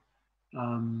 Sure.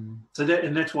 So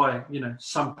that's why, you know,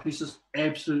 some pieces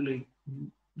absolutely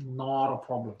not a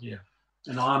problem. Yeah.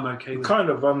 And I'm okay with kind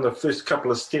of on the first couple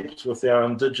of steps with our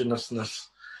Indigenousness,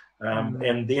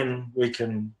 and then we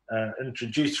can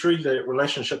introduce through the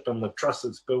relationship and the trust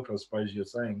that's built, I suppose you're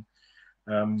saying.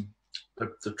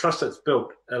 The trust that's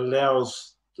built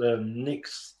allows the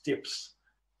next steps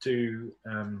to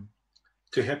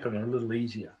happen a little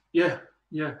easier. Yeah.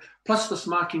 Plus this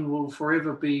marking will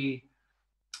forever be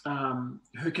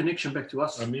her connection back to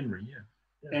us. A memory, yeah.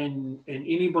 And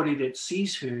anybody that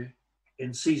sees her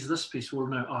and sees this piece will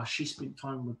know, oh, she spent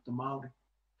time with the Māori.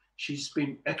 She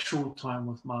spent actual time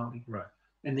with Māori. Right.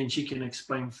 And then she can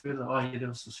explain further, oh yeah, there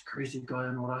was this crazy guy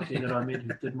in Ōrākei that I met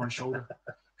who did my shoulder.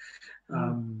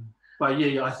 But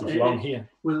yeah, I with long hair.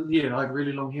 Well, yeah, I had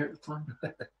really long hair at the time.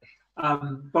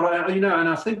 But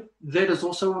I think that is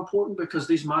also important because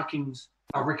these markings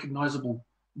are recognizable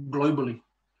globally.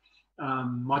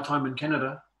 My time in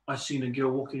Canada, I seen a girl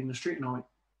walking in the street and I went,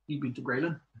 "You've been to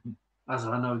Graylin." I said,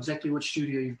 "I know exactly which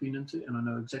studio you've been into, and I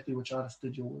know exactly which artist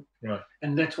did your work." Right.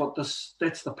 And that's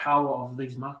the power of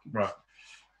these markings. Right.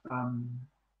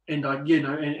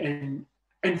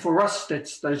 And for us,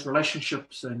 that's those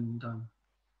relationships, and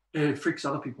it freaks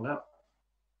other people out.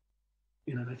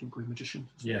 You know, they think we're magicians.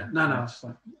 Yeah. No, it's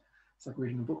like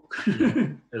reading a book.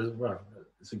 Well,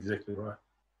 that's exactly right.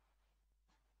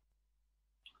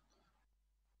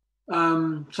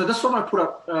 So this one I put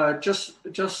up just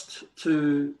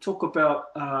to talk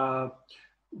about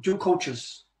dual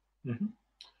cultures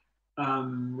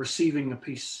receiving a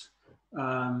piece.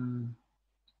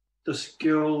 This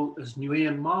girl is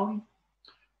Niuean Māori.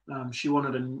 She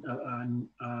wanted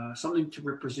something to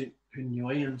represent her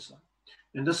Niuean side,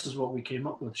 and this is what we came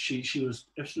up with. She was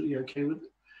absolutely okay with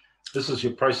it. This is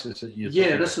your process that you.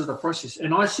 Yeah, this is the process.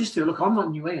 And I said to her, "Look, I'm not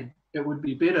Niuean. It would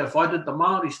be better if I did the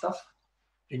Māori stuff,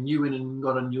 and you went and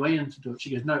got a Niuean to do it." She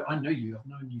goes, "No, I know you. I've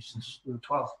known you since we were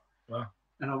 12. Wow.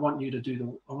 And I want you to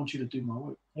do my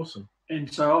work." Awesome.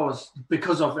 And so I was,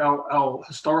 because of our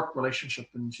historic relationship,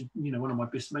 and she, you know, one of my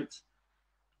best mates.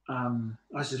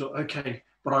 I said, "Look, okay,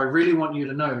 but I really want you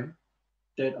to know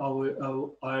that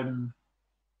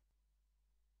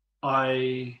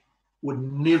I would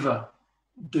never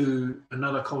do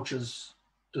another culture's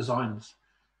designs.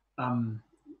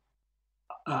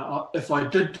 If I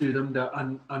did do them, they're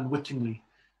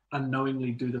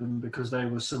unknowingly do them because they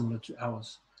were similar to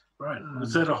ours." Right.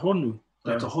 Is that a honu?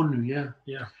 That's a honu, yeah.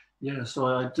 Yeah. Yeah. So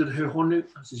I did her honu.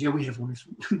 I said, "Yeah, we have honus."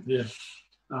 Yeah.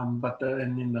 And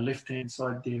then the left-hand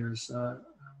side there is her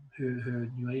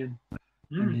Niuean,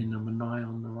 and then a Manaia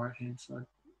on the right-hand side.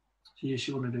 So yeah,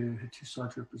 she wanted her two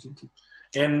sides represented.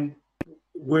 And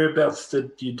whereabouts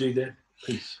did you do that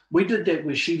piece? We did that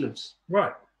where she lives.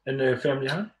 Right. In her family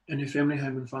home? In her family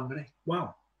home in Whangarei.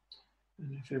 Wow.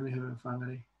 In her family home in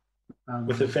Whangarei.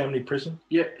 With her family present?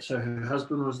 Yeah, so her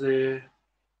husband was there.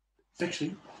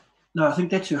 Actually, no, I think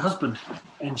that's her husband.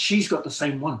 And she's got the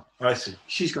same one. I see.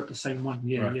 She's got the same one,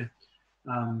 yeah, right. Yeah.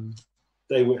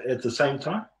 They were at the same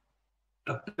time?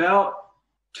 About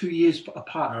 2 years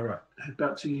apart. All right.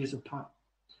 About 2 years apart.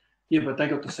 Yeah, but they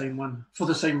got the same one for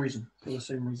the same reason.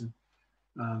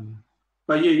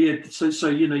 But yeah. So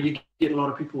you know, you get a lot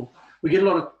of people. We get a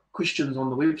lot of questions on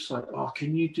the website. "Oh,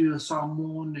 can you do a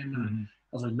Samoan?" And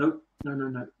I was like, "Nope,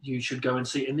 no. You should go and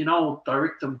see." And then I'll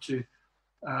direct them to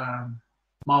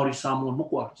Māori Samoan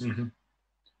moko artists,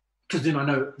 because then I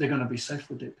know they're going to be safe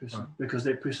with that person, because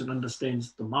that person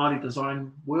understands the Māori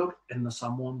design world and the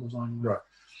Samoan design world. Right.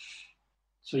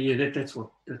 So yeah, that's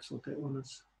what that one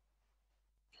is.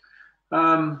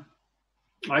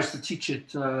 I used to teach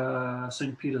at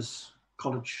St. Peter's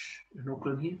College in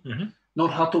Auckland here.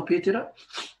 not Hato Pētera,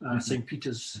 St.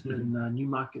 Peter's in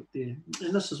Newmarket there.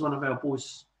 And this is one of our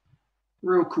boys,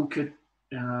 real cool kid.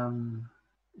 And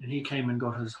he came and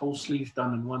got his whole sleeve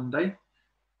done in one day,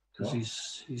 because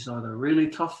he's either really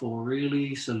tough or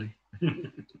really silly.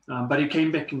 But he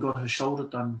came back and got his shoulder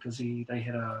done because they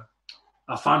had a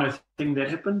whānau thing that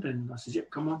happened, and I said,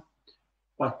 yep, come on.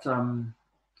 But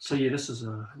so yeah, this is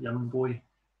a young boy,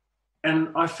 and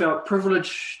I felt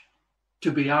privileged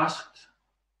to be asked,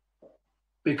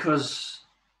 because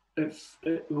it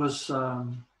was I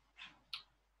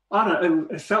don't know,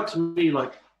 it felt to me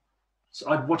like, so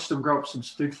I'd watched him grow up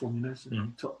since third form,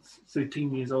 so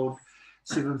 13 years old,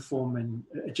 seventh form, and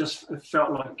it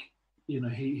felt like,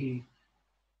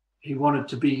 he wanted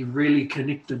to be really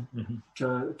connected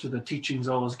to the teachings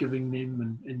I was giving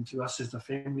them and to us as the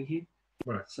family here.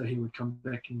 Right. So he would come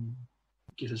back and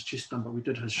get his chest done, but we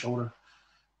did his shoulder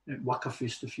at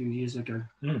Wakafest a few years ago.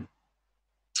 And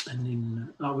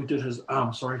then we did his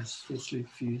arm, his full sleeve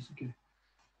a few years ago.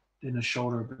 Then his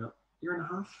shoulder about a year and a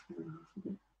half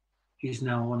ago. He's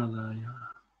now one of the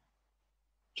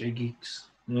J Geeks.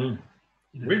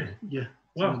 Really? Yeah.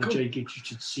 Wow, the cool. J Geeks, you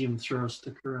should see him throw a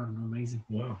stick around. Amazing.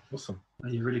 Wow, awesome.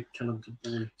 You're really talented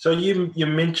boy. So you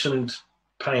mentioned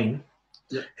pain.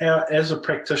 Yep. How, as a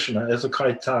practitioner, as a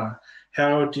kaita,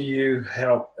 how do you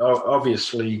help?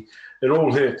 Obviously, it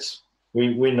all hurts.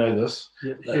 We know this.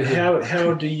 Yep.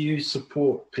 How do you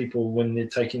support people when they're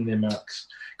taking their marks?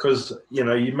 Because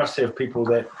you must have people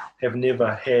that have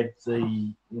never had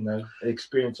the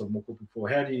experience of moko before.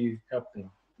 How do you help them?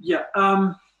 Yeah.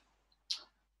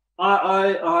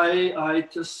 I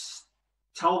just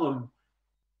tell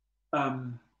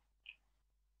them,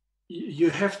 you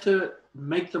have to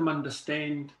make them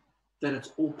understand that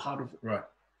it's all part of it. Right.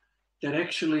 That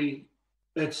actually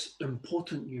it's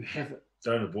important you have it.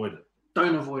 Don't avoid it.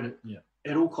 Don't avoid it. Yeah.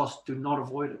 At all costs, do not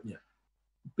avoid it. Yeah.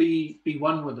 Be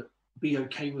one with it. Be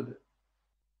okay with it.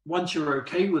 Once you're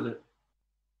okay with it,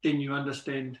 then you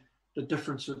understand the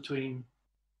difference between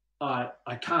I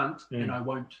can't and I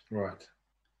won't. Right.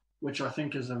 Which I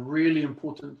think is a really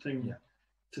important thing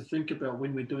to think about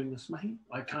when we're doing this mahi.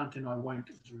 I can't and I won't.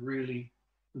 It's really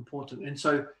important. And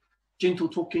so gentle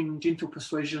talking, gentle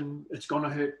persuasion, it's going to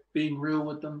hurt, being real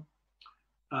with them.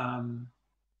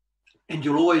 And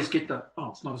you'll always get the,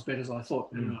 it's not as bad as I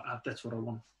thought. That's what I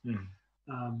want.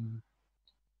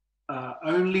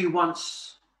 Only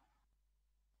once,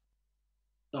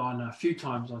 a few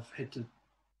times I've had to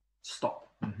stop.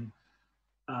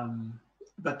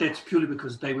 But that's purely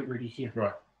because they weren't ready here.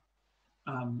 Right.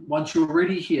 Once you're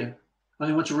ready here,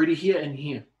 once you're ready here and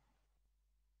here,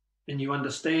 and you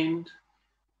understand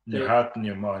your heart and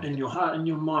your mind. In your heart and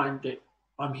your mind that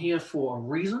I'm here for a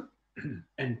reason,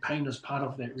 and pain is part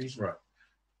of that reason. Right.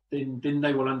 Then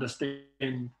they will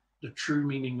understand the true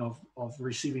meaning of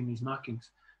receiving these markings,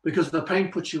 because the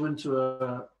pain puts you into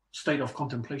a state of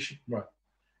contemplation. Right.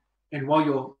 And while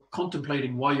you're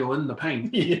contemplating, while you're in the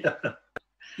pain,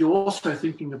 you're also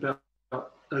thinking about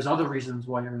those other reasons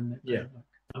why you're in that pain. Like,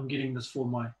 I'm getting this for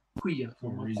my kuia, for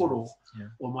my koro,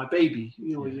 or my baby.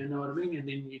 You know what I mean? And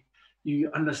then you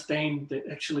understand that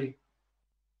actually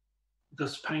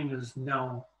this pain is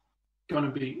now going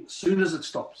to be, as soon as it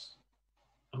stops,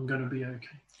 I'm going to be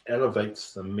okay.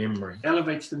 Elevates the memory.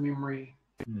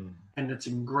 And it's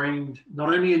ingrained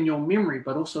not only in your memory,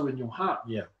 but also in your heart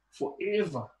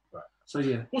forever. Right.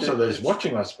 So also those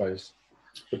watching, I suppose.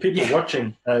 The people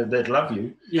watching that love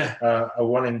you are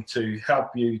wanting to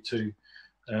help you to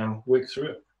work through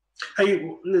it. Hey,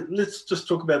 let's just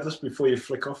talk about this before you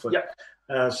flick off it.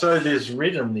 So there's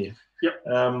red in there.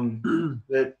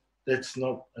 That's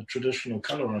not a traditional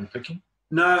colour I'm picking.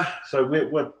 No. So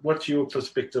what's your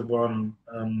perspective on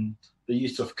the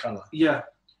use of colour?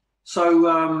 So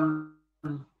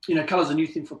colour's a new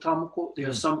thing for tāmoko. There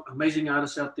are some amazing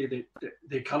artists out there that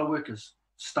their colour work is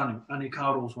stunning. Ane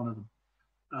Karo is one of them.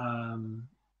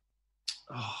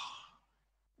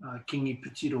 Kingi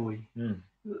Putiroi,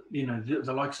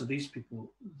 the likes of these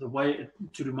people, the way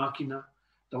Turumakina,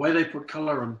 the way they put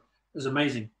colour in is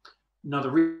amazing. Now,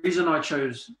 the reason I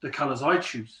chose the colours I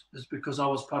choose is because I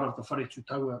was part of the Whare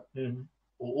Tutaua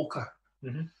or Oka.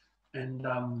 And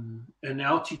in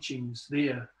our teachings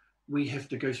there, we have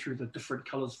to go through the different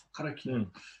colours for karaki.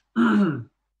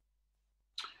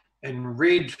 And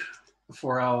red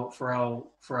for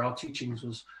our teachings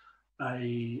was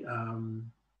a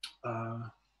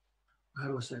how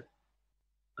do I say it?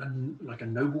 Like a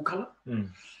noble colour.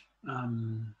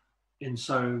 And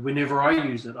so whenever I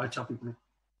use it, I tell people,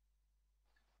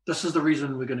 this is the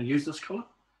reason we're going to use this colour.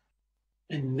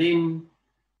 And then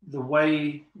the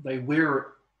way they wear it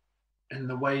and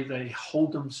the way they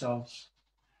hold themselves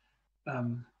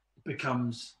it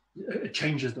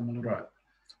changes them a little bit.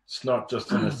 It's not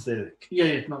just an aesthetic. Yeah,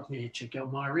 it's not, check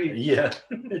out my rear. Yeah.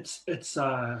 It's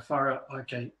far out,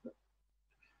 okay.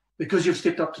 Because you've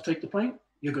stepped up to take the paint,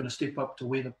 you're going to step up to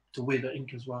wear the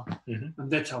ink as well. And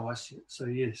that's how I see it. So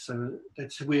yeah, so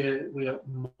that's where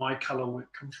my colour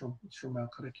work comes from. It's from our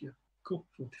karakia. Cool.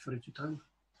 For Te Wharetutau.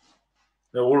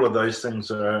 Now, all of those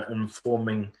things are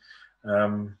informing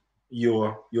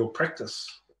your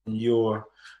practice,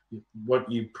 what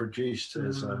you produced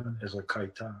as a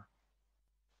kaita.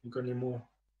 You got any more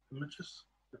images?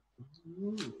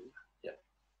 Yeah.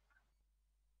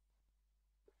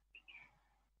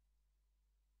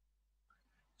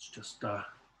 It's just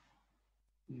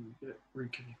you get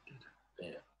reconnected.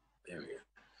 Yeah, there we go.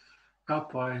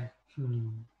 Kapai.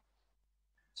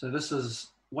 So this is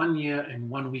 1 year and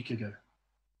 1 week ago.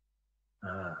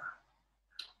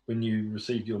 When you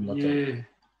received your mata.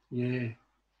 Yeah.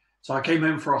 So I came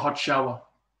home for a hot shower,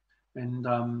 and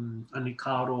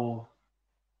Anikaro,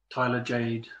 Tyler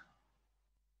Jade,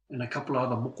 and a couple of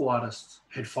other moko artists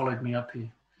had followed me up here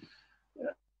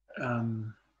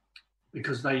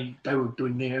because they were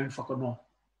doing their own whakanoa.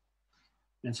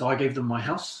 And so I gave them my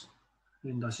house,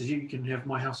 and I said, you can have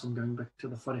my house, I'm going back to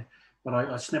the whare. But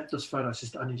I snapped this photo. I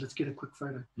said, Ani, let's get a quick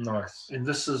photo. Nice. And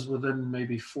this is within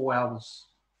maybe 4 hours.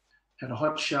 Had a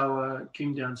hot shower,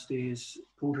 came downstairs,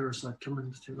 pulled her aside, come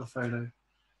in to take a photo,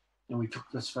 and we took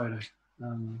this photo.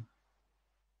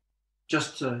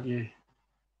 Just to,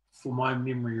 for my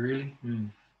memory, really.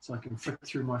 So I can flick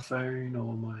through my phone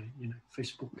or my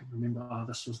Facebook and remember,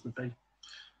 this was the day.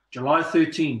 July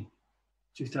 13,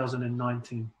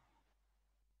 2019.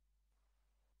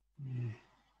 Yeah.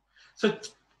 So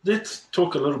let's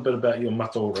talk a little bit about your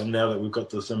mataora now that we've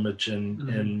got this image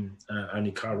in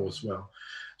Anikaro as well.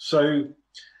 So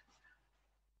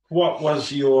what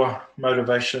was your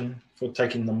motivation for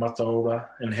taking the mataora,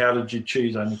 and how did you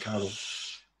choose Anikaro?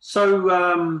 So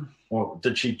or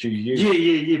did she choose you?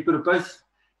 Yeah, bit of both.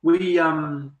 We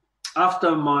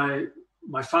after my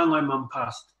whāngai mum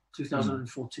passed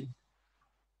 2014,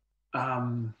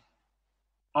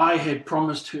 I had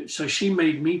promised her, so she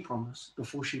made me promise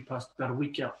before she passed, about a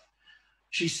week out.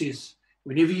 She says,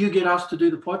 whenever you get asked to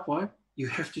do the pai, you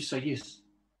have to say yes.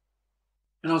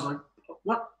 And I was like,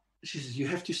 what? She says, you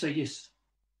have to say yes.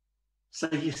 Say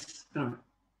yes. And I went,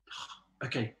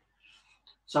 okay.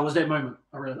 So it was that moment.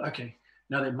 I realized, okay,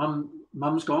 now that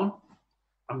mum's gone,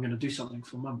 I'm going to do something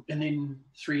for mum. And then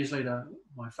 3 years later,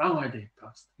 my whāngai dad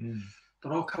passed.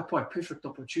 But ka pai, perfect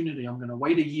opportunity. I'm going to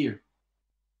wait a year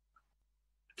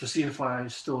to see if I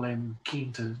still am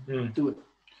keen to do it.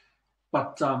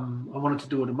 But I wanted to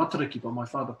do it in Matariki, but my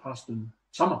father passed in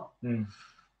summer. And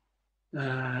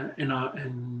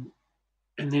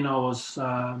then I was,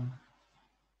 I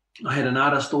had an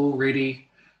artist already,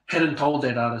 hadn't told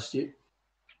that artist yet,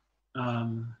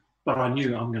 but I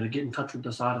knew I'm going to get in touch with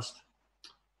this artist.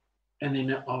 And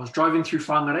then I was driving through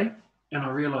Whangarei, and I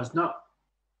realised, no,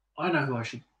 I know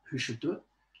who should do it.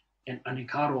 And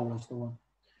Anikaro was the one.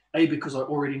 A, because I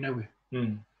already know her.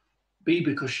 B,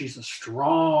 because she's a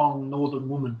strong northern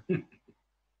woman.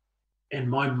 And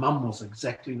my mum was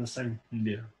exactly the same.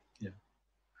 Yeah.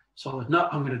 So I was, no,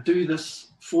 I'm going to do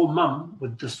this for mum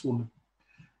with this woman.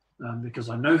 Because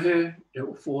I know her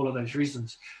for all of those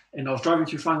reasons. And I was driving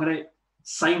through Whangarei,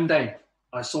 same day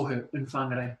I saw her in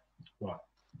Whangarei. Wow.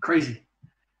 Crazy.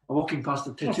 I'm walking past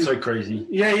the tattoo. Not so crazy.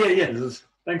 Yeah.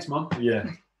 Thanks, Mum. Yeah.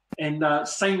 And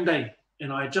same day.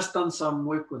 And I had just done some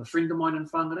work with a friend of mine in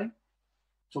Whangarei,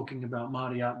 talking about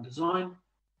Māori art and design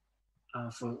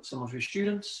for some of her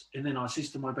students. And then I says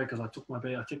to my baby, because I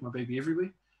take my baby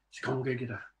everywhere, she come go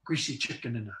get a greasy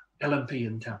chicken and a LMP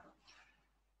in town.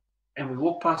 And we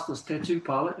walk past this tattoo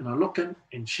parlour, and I look in,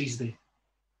 and she's there.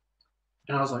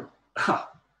 And I was like,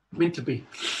 meant to be.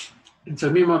 And so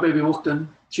me and my baby walked in.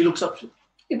 She looks up,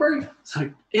 hey, bro. It's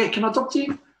like, yeah, can I talk to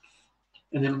you?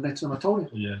 And then that's when I told her.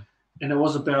 Yeah. And it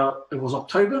was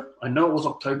October. I know it was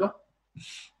October.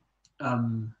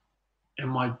 And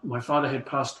my father had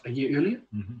passed a year earlier.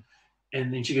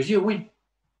 And then she goes, yeah, when?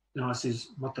 And I says,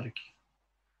 Matariki.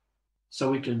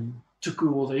 So we can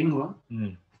tuku all the ingoa,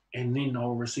 and then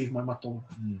I'll receive my mataora.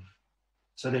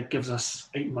 So that gives us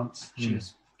 8 months. She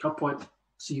goes, ka pai,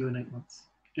 see you in 8 months.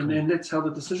 And then that's how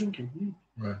the decision came,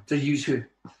 right. To use her.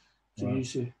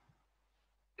 Use her.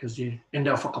 Because, and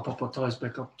our whakapapa ties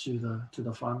back up to the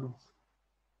whānau.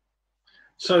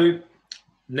 So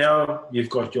now you've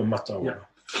got your mataora.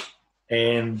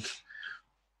 And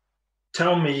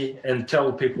tell me, and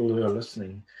tell people who are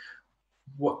listening,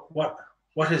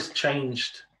 what has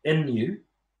changed in you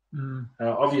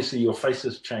Obviously, your face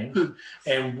has changed.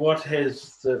 And what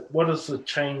is the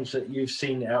change that you've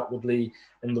seen outwardly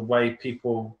in the way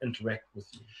people interact with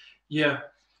you? Yeah,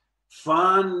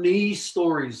 funny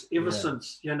stories ever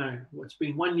since, you know, it's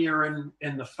been 1 year in,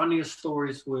 and the funniest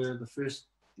stories were the first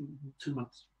 2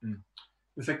 months.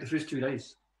 In fact, the first 2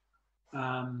 days.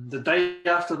 The day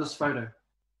after this photo,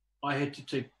 I had to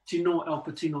take Tino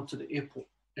Alpatino to the airport,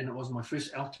 and it was my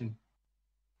first outing.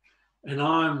 And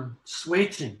I'm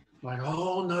sweating, like,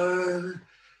 oh no.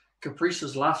 Caprice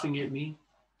is laughing at me.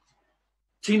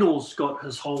 Tino's got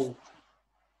his whole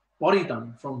body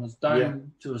done from his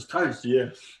dome to his toes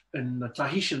in the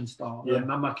Tahitian style, the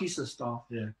Mamakisa style.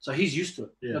 So he's used to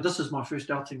it. Now, this is my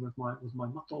first outing with my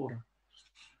mata ora.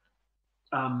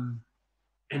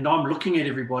 And I'm looking at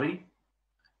everybody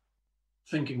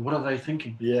thinking, what are they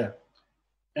thinking?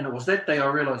 And it was that day I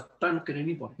realized, don't look at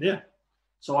anybody.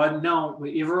 So I now,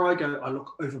 wherever I go, I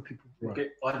look over people, look at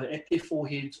either at their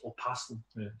foreheads or past them.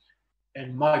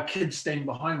 And my kids stand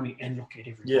behind me and look at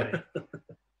everybody.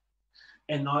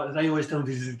 And they always tell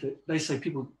me, they say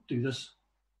people do this.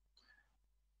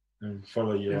 And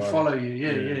follow you. And follow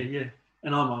you,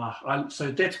 And I'm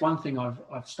so that's one thing I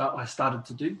started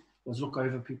to do, was look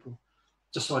over people,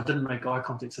 just so I didn't make eye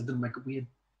contact, so I didn't make it weird.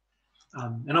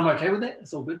 And I'm okay with that,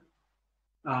 it's all good.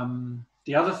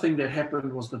 The other thing that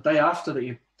happened was the day after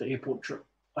the airport trip,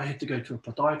 I had to go to a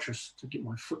podiatrist to get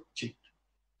my foot checked.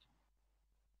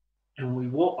 And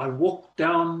I walked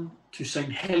down to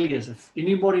St. Helier's. If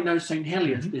anybody knows St.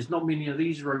 Helier's, there's not many of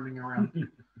these roaming around.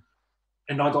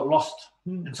 And I got lost.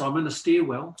 And so I'm in the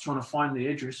stairwell trying to find the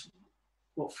address.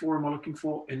 What floor am I looking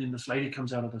for? And then this lady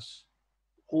comes out of this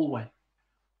hallway.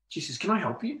 She says, can I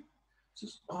help you? I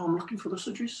says, oh, I'm looking for this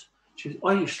address. She says,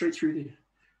 oh, you're straight through there.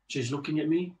 She's looking at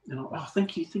me, and I'm, oh,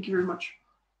 thank you very much.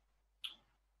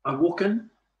 I walk in,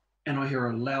 and I hear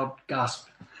a loud gasp.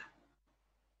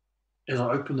 As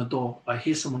I open the door, I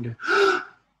hear someone go,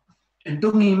 and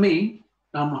dungi me,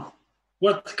 I'm like,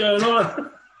 what's going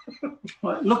on?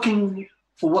 Like, looking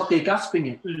for what they're gasping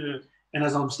at. And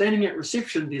as I'm standing at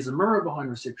reception, there's a mirror behind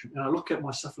reception, and I look at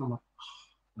myself, and I'm like,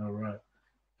 oh, right.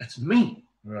 It's me.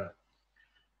 Right.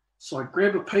 So I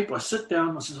grab a paper, I sit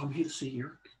down, I says, I'm here to see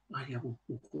Eric. Oh, yeah, we'll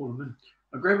call him in.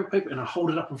 I grab a paper and I hold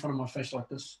it up in front of my face like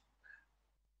this.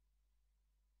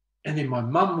 And then my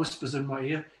mum whispers in my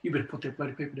ear, you better put that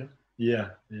bloody paper down.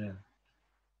 And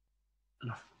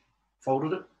I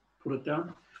folded it, put it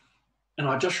down. And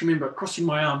I just remember crossing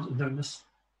my arms and doing this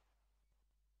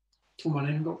till my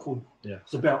name got called.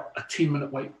 It's about a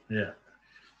 10-minute wait.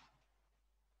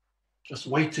 Just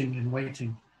waiting and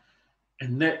waiting.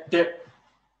 And that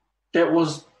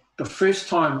was the first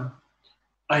time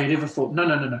I had ever thought,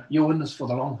 no, you're in this for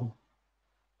the long haul.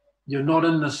 You're not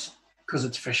in this because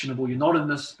it's fashionable. You're not in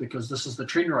this because this is the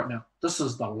trend right now. This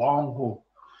is the long haul.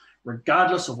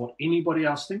 Regardless of what anybody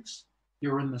else thinks,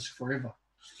 you're in this forever.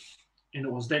 And it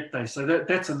was that day. So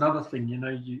that's another thing, you know,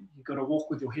 you got to walk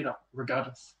with your head up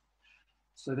regardless.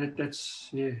 So that's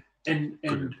And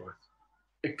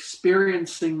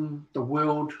experiencing the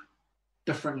world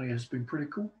differently has been pretty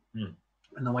cool. And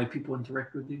the way people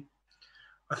interact with you.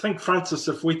 I think, Francis,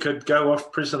 if we could go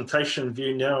off presentation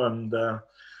view now, and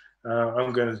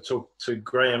I'm going to talk to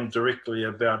Graham directly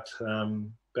about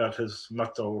his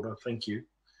mata ora. Thank you.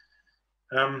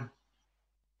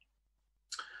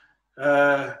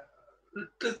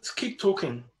 Let's keep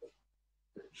talking.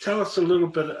 Tell us a little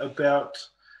bit about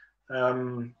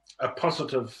a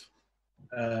positive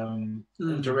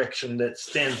interaction that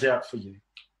stands out for you.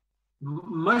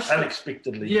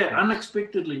 Unexpectedly.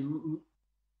 Unexpectedly.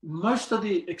 Most of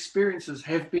the experiences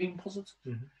have been positive.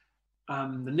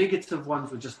 The negative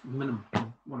ones were just minimum,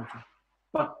 one or two.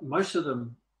 But most of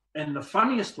them, and the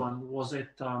funniest one was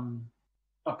at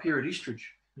up here at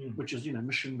Eastridge, which is, you know,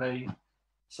 Mission Bay.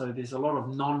 So there's a lot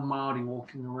of non-Māori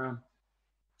walking around.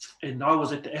 And I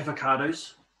was at the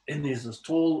avocados, and there's this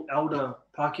tall elder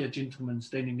Pākehā gentleman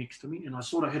standing next to me, and I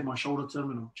sort of had my shoulder to him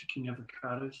and I'm checking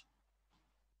avocados.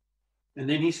 And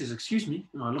then he says, excuse me,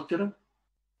 and I looked at him.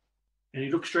 And he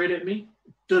looked straight at me,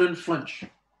 didn't flinch.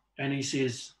 And he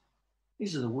says,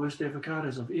 these are the worst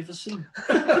avocados I've ever seen.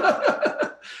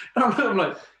 I'm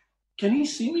like, can he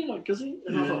see me? Like, is he?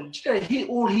 And I was like,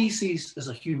 all he sees is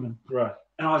a human. Right.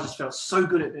 And I just felt so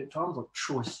good at that time. I was like,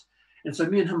 choice. And so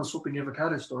me and him are swapping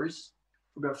avocado stories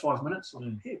for about 5 minutes. I'm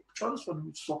like, hey, try this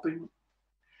one. Swapping.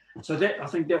 So I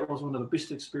think that was one of the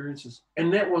best experiences.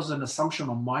 And that was an assumption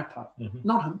on my part,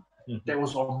 not him. That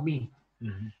was on me.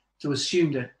 To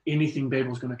assume that anything bad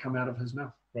was going to come out of his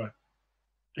mouth. Right.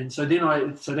 And so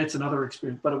then so that's another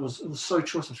experience. But it was so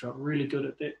choice. I felt really good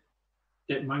at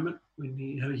that moment when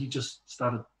he just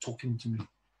started talking to me.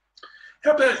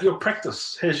 How about your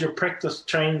practice? Has your practice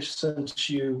changed since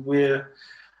you wear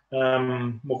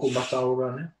moko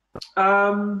mataora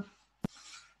now?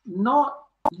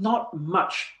 Not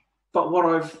much, but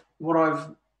what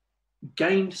I've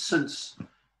gained since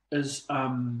is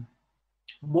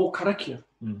more karakia.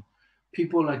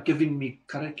 People are giving me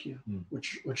karakia,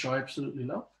 which I absolutely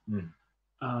love.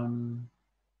 And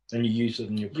you use it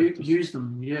in your practice?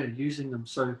 Using them.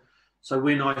 So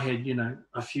when I had,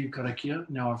 a few karakia,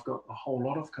 now I've got a whole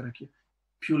lot of karakia,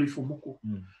 purely for moko.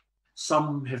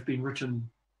 Some have been written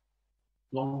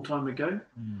long time ago,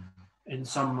 and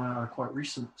some are quite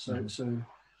recent. So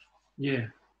yeah,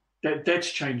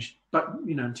 that's changed. But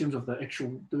in terms of the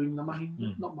actual doing the mahi,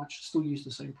 not much. Still use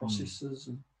the same processes,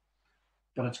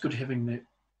 but it's good having that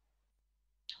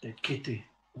kete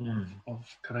of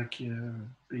karakia,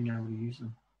 being able to use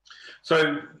them.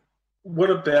 So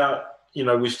what about,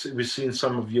 we've seen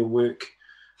some of your work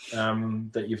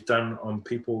that you've done on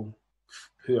people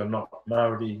who are not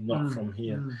Māori, not from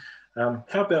here. How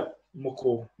about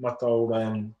moko mataora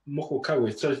and moko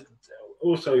kawe? So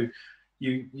also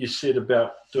you said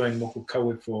about doing moko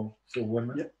kawe for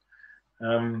women. Yep.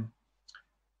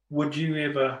 Would you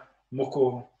ever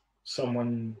moko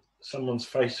someone's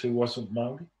face who wasn't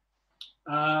Māori?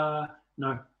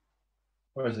 No.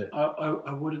 Why is that?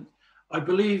 I wouldn't. I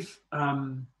believe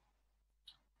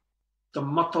the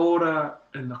mataora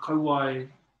and the kauai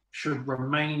should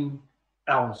remain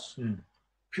ours,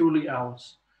 purely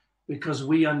ours, because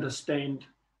we understand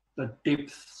the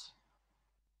depths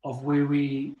of where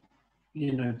we,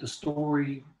 the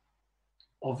story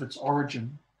of its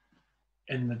origin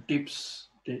and the depths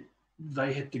that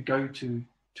they had to go to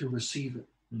receive it,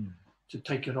 to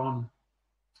take it on.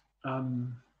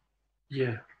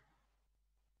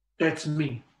 That's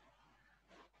me.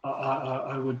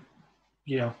 I would,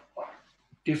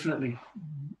 definitely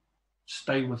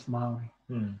stay with Māori.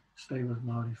 Stay with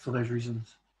Māori for those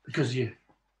reasons. Because,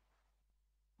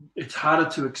 it's harder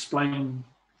to explain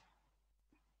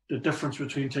the difference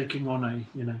between taking on I'm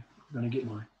going to get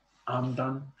my arm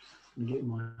done and get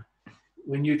my...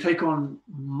 When you take on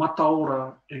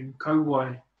mataora and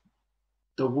kauai,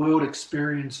 the world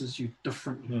experiences you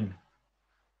differently.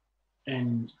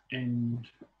 And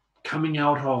coming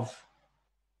out of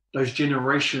those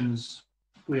generations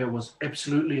where it was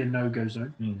absolutely a no-go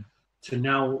zone, to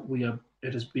now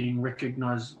it is being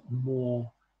recognized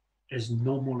more as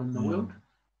normal in the world.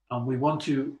 We want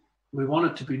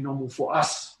it to be normal for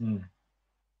us,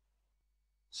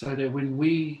 so that when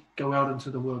we go out into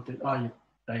the world, that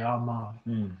they are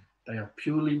Māori, they are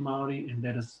purely Māori, and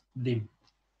that is them.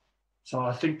 So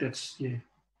I think that's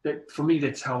that for me.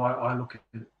 That's how I look at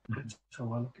it. That's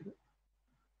how I look at it.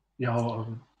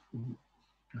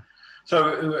 So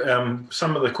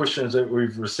some of the questions that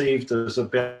we've received is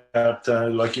about,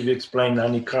 like you've explained,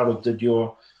 Anikaro did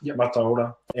your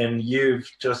mataora, and you've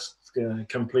just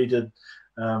completed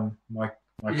my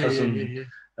cousin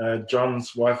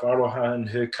John's wife Aroha and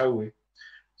her kawe.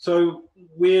 So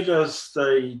where does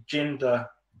the gender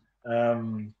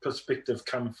perspective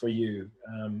come for you?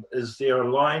 Is there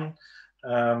a line?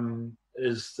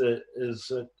 Is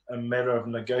it a matter of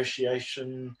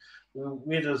negotiation?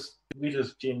 Where does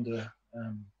gender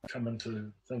come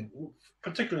into thing,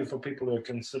 particularly for people who are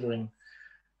considering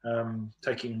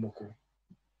taking moko?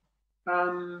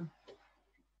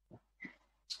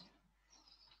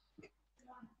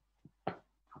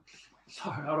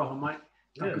 Sorry, aroha mai.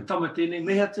 Taku tama tēnei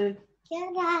mea te.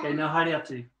 Kei nā haere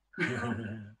atu.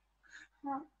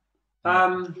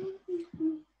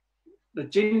 The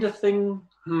gender thing,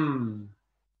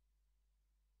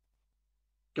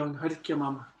 Going haere kia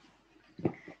mama.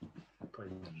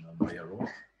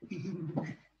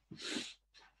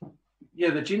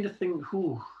 The gender thing,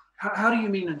 how do you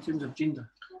mean in terms of gender?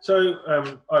 So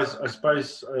I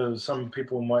suppose some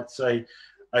people might say,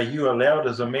 are you allowed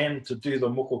as a man to do the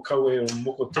moko kawe or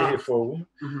moko tehe for a woman?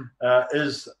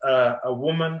 Is a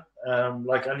woman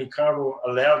like Anikaro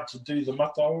allowed to do the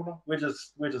mataora? Where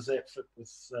does that fit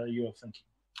with your thinking?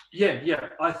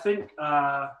 I think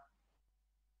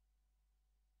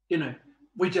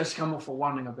we just come off a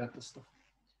warning about this stuff,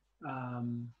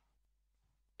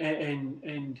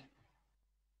 and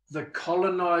the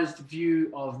colonized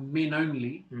view of men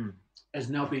only is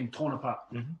now being torn apart.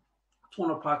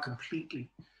 Torn apart completely.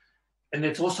 And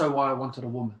that's also why I wanted a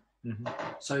woman.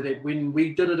 So that when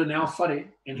we did it in our whare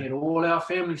and had all our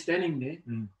family standing there,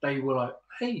 they were like,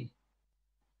 hey,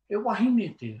 e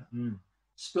wahine te,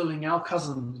 spilling our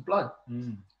cousin's blood.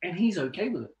 And he's okay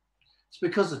with it. It's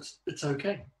because it's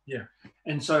okay.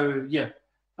 And so,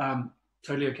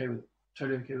 totally okay with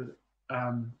it.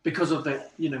 Because of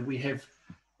that, we have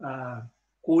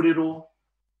kōrero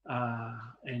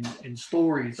and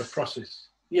stories. The process.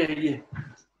 Yeah.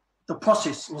 The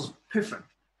process was perfect.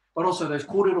 But also those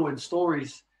kōrero and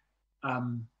stories,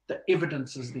 the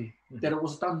evidence is there that it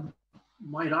was done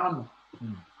mai rāno.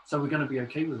 So we're going to be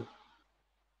okay with it.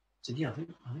 So yeah, I think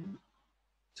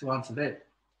to answer that,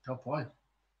 I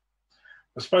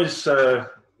suppose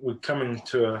we're coming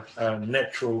to a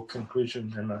natural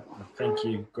conclusion, and I thank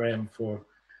you, Graham, for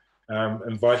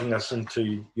inviting us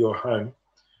into your home.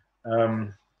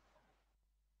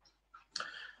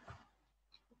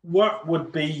 What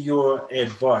would be your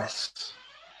advice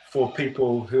for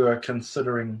people who are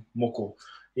considering moko,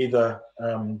 either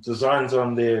designs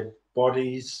on their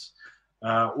bodies,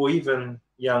 or even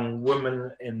young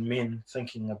women and men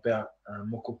thinking about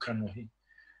moko kanohi,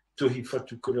 tuhi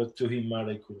whatukura, tuhi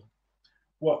marekura?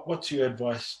 What's your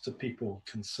advice to people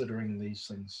considering these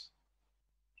things?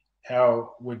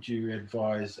 How would you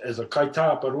advise, as a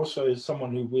kaitaha, but also as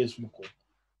someone who wears moko,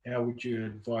 how would you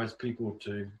advise people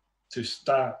to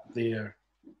start their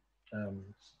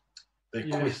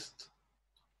quest?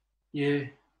 Yeah,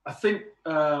 I think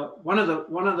one of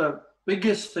the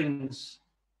biggest things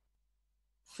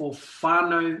for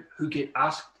whānau who get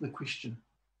asked the question,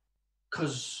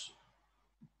 because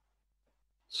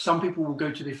some people will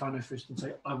go to their whānau first and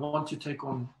say, I want to take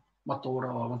on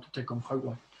mataora, or I want to take on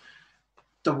kauai.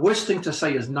 The worst thing to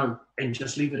say is no, and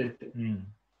just leave it at that.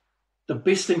 The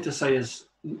best thing to say is,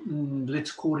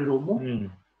 let's kōrero more.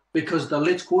 Because the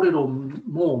let's kōrero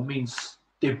more means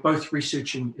they're both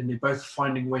researching and they're both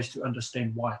finding ways to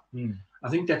understand why. I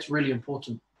think that's really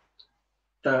important.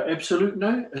 The absolute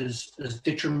no is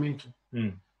detrimental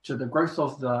to the growth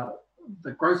of the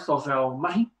growth of our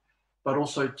mahi, but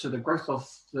also to the growth of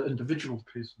the individual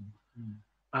person.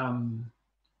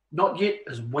 Not yet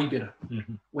is way better,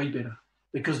 way better,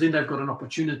 because then they've got an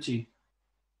opportunity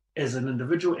as an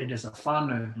individual and as a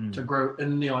whānau to grow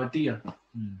in the idea,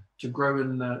 to grow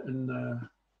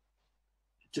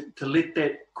to let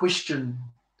that question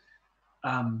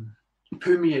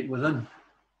permeate within.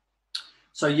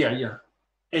 So yeah.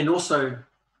 And also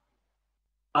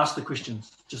ask the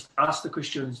questions. Just ask the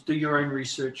questions, do your own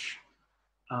research,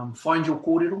 find your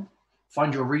kōrero,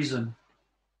 find your reason.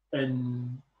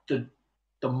 And the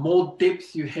more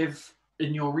depth you have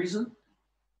in your reason,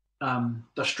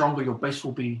 the stronger your base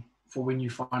will be for when you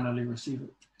finally receive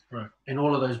it. Right. And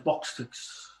all of those box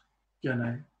ticks,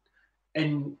 and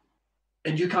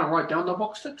you can't write down the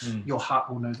box ticks, your heart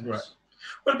will know those. Right.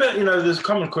 What about, there's a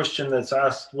common question that's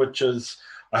asked, which is,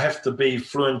 I have to be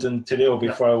fluent in te reo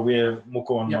before I wear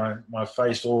moko on my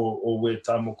face or wear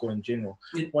tā moko in general.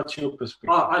 What's your perspective?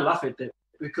 I laugh at that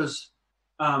because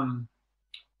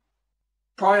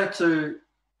prior to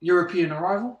European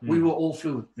arrival, we were all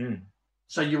fluent.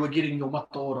 So you were getting your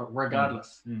mataora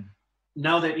regardless.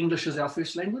 Now that English is our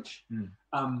first language,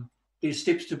 there's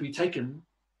steps to be taken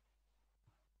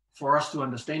for us to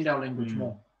understand our language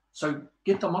more. So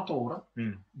get the mataora,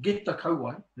 get the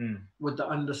kauai, with the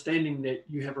understanding that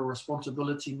you have a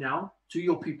responsibility now to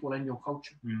your people and your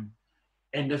culture.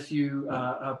 And if you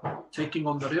are taking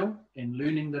on the reo and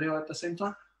learning the reo at the same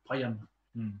time, paiana.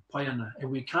 And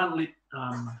we can't let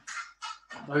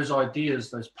those ideas,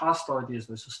 those past ideas,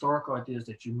 those historic ideas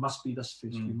that you must be this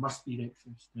first, you must be that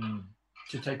first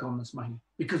to take on this mahi.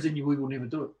 Because then we will never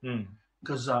do it.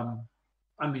 Because,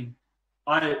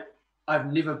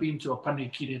 I've never been to a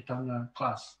panekiretanga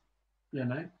class,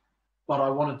 but I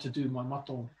wanted to do my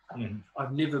mataora.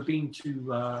 I've never been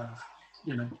to,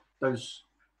 those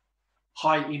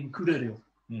high-end kura reo,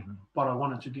 but I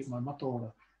wanted to get my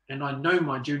mataora. And I know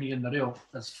my journey in the reo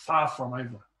is far from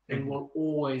over and will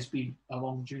always be a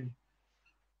long journey.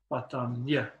 But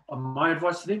my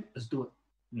advice to them is do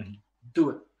it. Do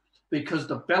it. Because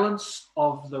the balance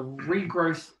of the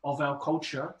regrowth of our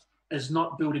culture is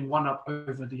not building one up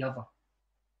over the other.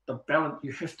 The balance,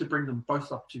 you have to bring them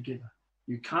both up together.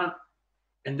 You can't,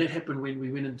 and that happened when we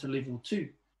went into level 2.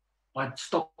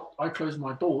 I closed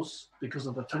my doors because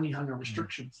of the tangihanga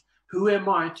restrictions. Who am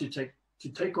I to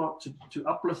take on, to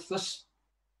uplift this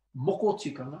moko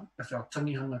tikanga if our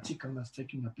tangihanga tikanga is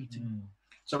taking a beating?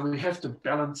 So we have to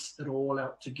balance it all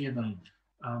out together.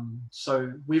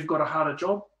 So we've got a harder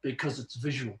job because it's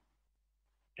visual.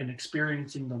 And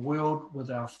experiencing the world with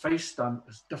our face done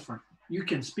is different. You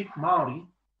can speak Māori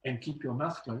and keep your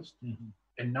mouth closed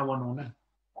and no one will know.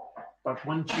 But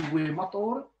once you wear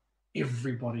mataora,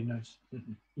 everybody knows.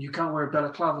 You can't wear a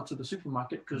balaclava to the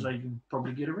supermarket because they can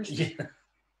probably get arrested.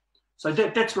 So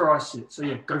that's where I see it.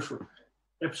 So go for it.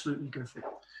 Absolutely go for it.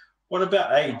 What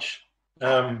about age?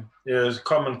 There's a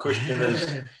common question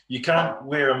is you can't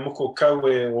wear a moko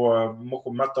kawe or a moko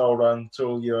mataora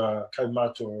until you're a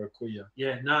kaumātua or a kuia.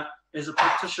 as a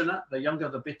practitioner, the younger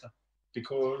the better.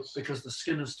 Because the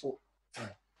skin is taut.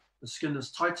 Right. The skin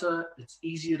is tighter, it's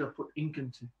easier to put ink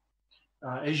into.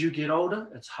 As you get older,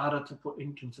 it's harder to put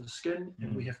ink into the skin,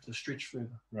 and we have to stretch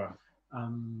further. Right.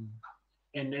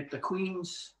 And at the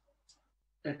Queen's,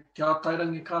 at Te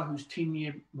Tairangika, whose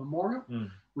 10-year memorial,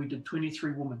 we did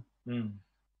 23 women,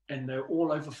 and they're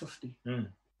all over 50.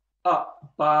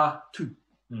 Bar 2.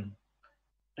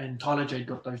 And Tyler J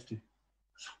got those 2.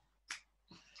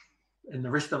 And the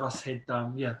rest of us had,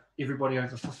 everybody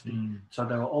over 50. So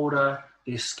they were older,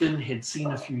 their skin had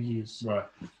seen a few years. Right.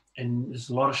 And there's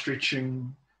a lot of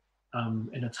stretching,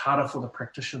 and it's harder for the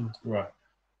practitioner. Right.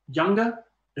 Younger,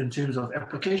 in terms of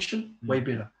application, way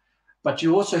better. But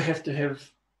you also have to have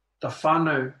the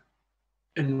whānau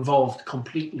involved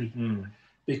completely,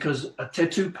 because a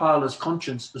tattoo parlour's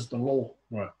conscience is the law.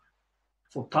 Right.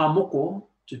 For tā moko,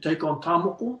 to take on tā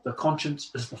moko, the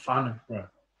conscience is the whānau. Right.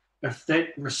 If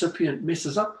that recipient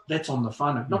messes up, that's on the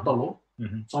whānau, not the law.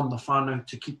 It's on the whānau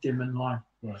to keep them in line.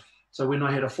 Right. So when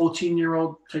I had a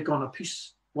 14-year-old take on a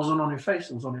piece, wasn't on her face,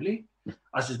 it was on her leg,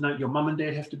 I said, no, your mum and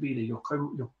dad have to be there, your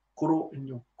koro and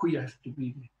your kuya have to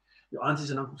be there, your aunties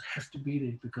and uncles have to be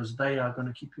there, because they are going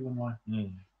to keep you in line.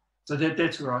 So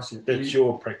that's where I said. That's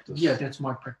your practice. Yeah, that's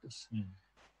my practice.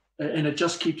 And it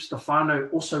just keeps the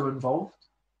whānau also involved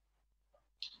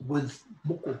with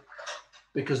moko,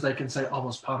 because they can say, I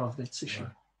was part of that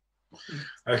session.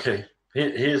 Right. Okay,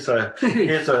 here's an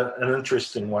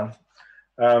interesting one.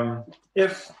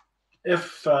 If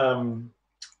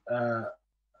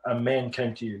a man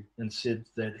came to you and said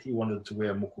that he wanted to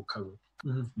wear moko kaua,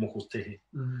 moko tehe,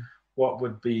 what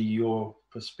would be your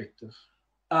perspective?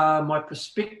 My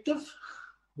perspective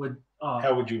would...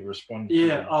 how would you respond?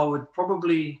 Yeah, I would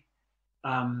probably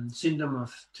send them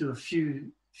to a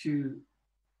few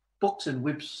books and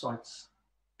websites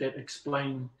that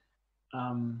explain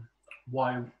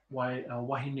why our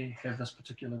wahine have this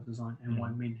particular design and why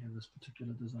men have this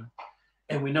particular design.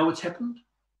 And we know it's happened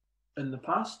in the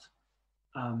past.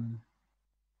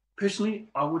 Personally,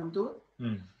 I wouldn't do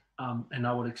it. And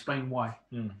I would explain why.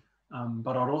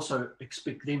 But I'd also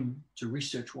expect them to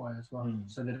research why as well,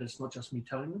 so that it's not just me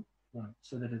telling them,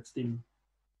 so that it's them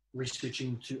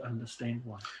researching to understand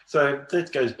why. So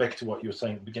that goes back to what you were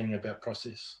saying at the beginning about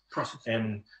process.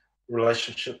 And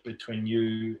relationship between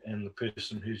you and the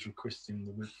person who's requesting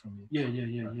the work from you.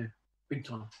 Yeah. Big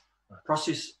time. Right.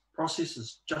 Process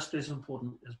is just as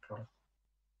important as product.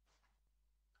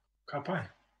 Ka pai.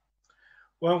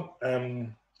 Well,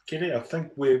 Kere, I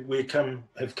think we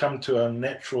have come to a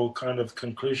natural kind of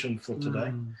conclusion for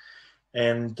today.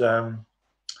 And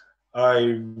I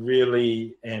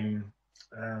really am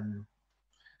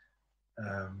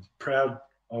proud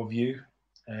of you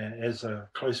as a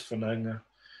close whanaunga,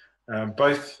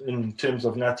 both in terms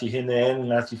of Ngāti Hene and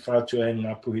Ngāti Whātua and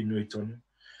Ngā Puhi Nui Tonu.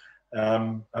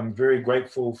 I'm very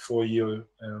grateful for your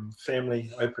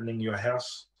family opening your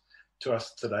house to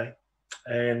us today.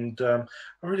 And I'm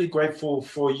really grateful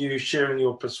for you sharing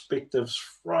your perspectives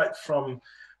right from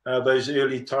those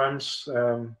early times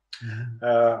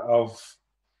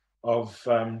of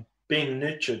being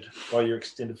nurtured by your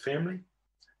extended family.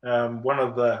 One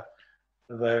of the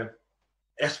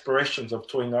aspirations of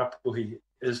Toi Ngā Puhi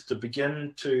is to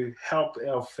begin to help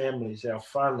our families, our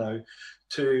whānau,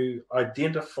 to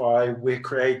identify where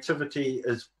creativity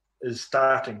is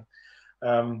starting.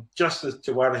 Just as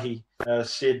Te Warahi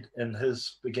said in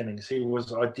his beginnings, he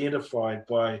was identified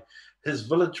by his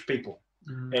village people.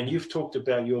 And you've talked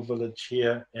about your village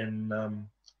here in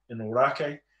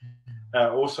Orake,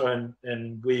 also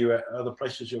in where you are, other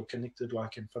places you're connected,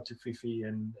 like in Whatiwhiwhi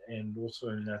and also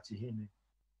in Ngāti Hene.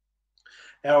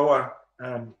 Our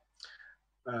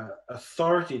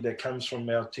authority that comes from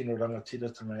our tino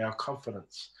rangatiratanga, our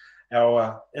confidence,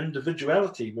 our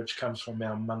individuality, which comes from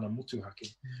our mana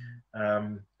mutuhake,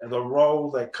 the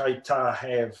role that kaita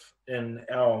have in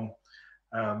our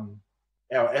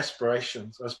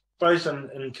aspirations. I suppose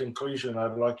in conclusion,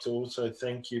 I'd like to also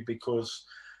thank you, because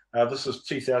this is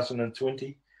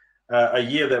 2020, a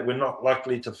year that we're not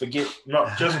likely to forget,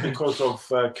 not just because of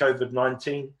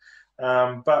COVID-19,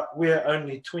 but we're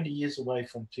only 20 years away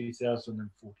from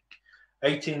 2040.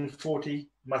 1840,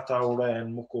 Mataora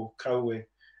and Moko Kaue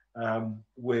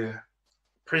were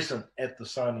present at the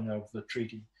signing of the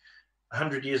treaty.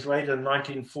 100 years later,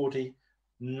 1940,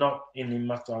 not any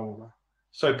Mataora.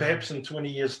 So perhaps in 20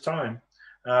 years' time,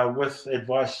 with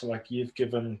advice like you've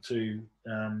given to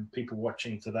people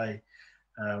watching today,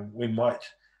 we might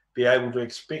be able to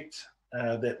expect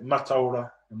that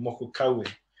Mataora and Moko Kaue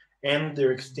and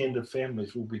their extended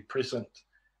families will be present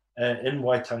in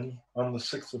Waitangi on the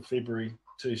 6th of February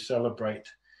to celebrate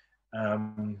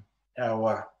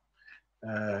our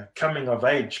coming of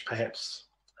age, perhaps,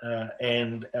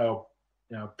 and our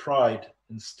pride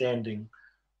in standing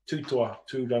tūtoa,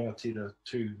 tū rangatira,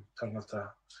 tū tangata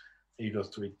I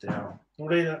roto I te ao. Nō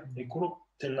reira, e koro,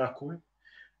 tēnā koe,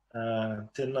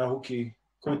 tēnā hoki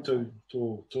koutou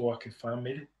tō ake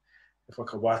whāmere, e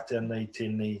whakawātea nei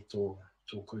tēnei tō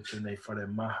koutou nei whare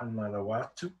mahana rau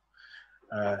atu,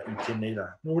 I tēnei rā.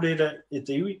 Nō reira, e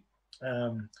te iwi,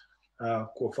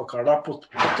 kua whakarapoto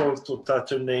tō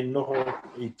tātou nei noho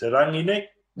I te rangi nei,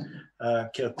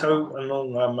 kia tau anō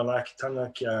ngā manaakitanga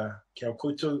kia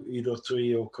koutou I roto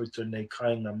I o koutou nei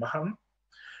kāinga mahana.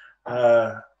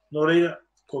 Nō reira,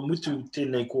 kua mutu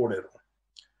tēnei kōrero.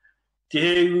 Te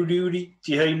hei uri,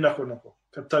 te hei nako.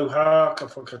 Ka tau hā, ka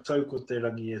whakatau ko te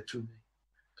rangi e tūnei.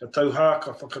 Ka tau hā,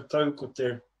 ka whakatau ko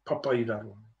te papa I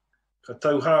raro. Ka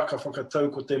tau hā, ka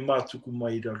whakatau ko te mātuku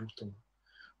mai I raro tonga.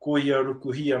 Ko ia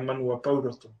rukuhia manua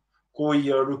pauroto. Ko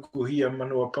ia rukuhia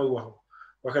manua pauaho.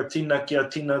 Wakatina kia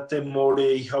tina te more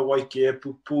I Hawaii ke e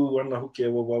pupu ana hoki e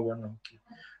wawau ana hoki.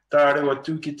 Tā rewa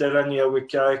tū ki te rangi au e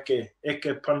kia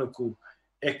eke panuku,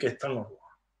 eke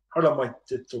tangaroa. Hara mai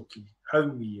te toki,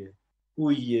 haumi e,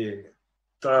 hui e,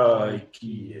 tai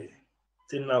ki e.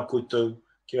 Tēnā koutou,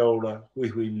 kia ora,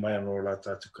 hui mai anō rā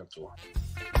tātou katoa.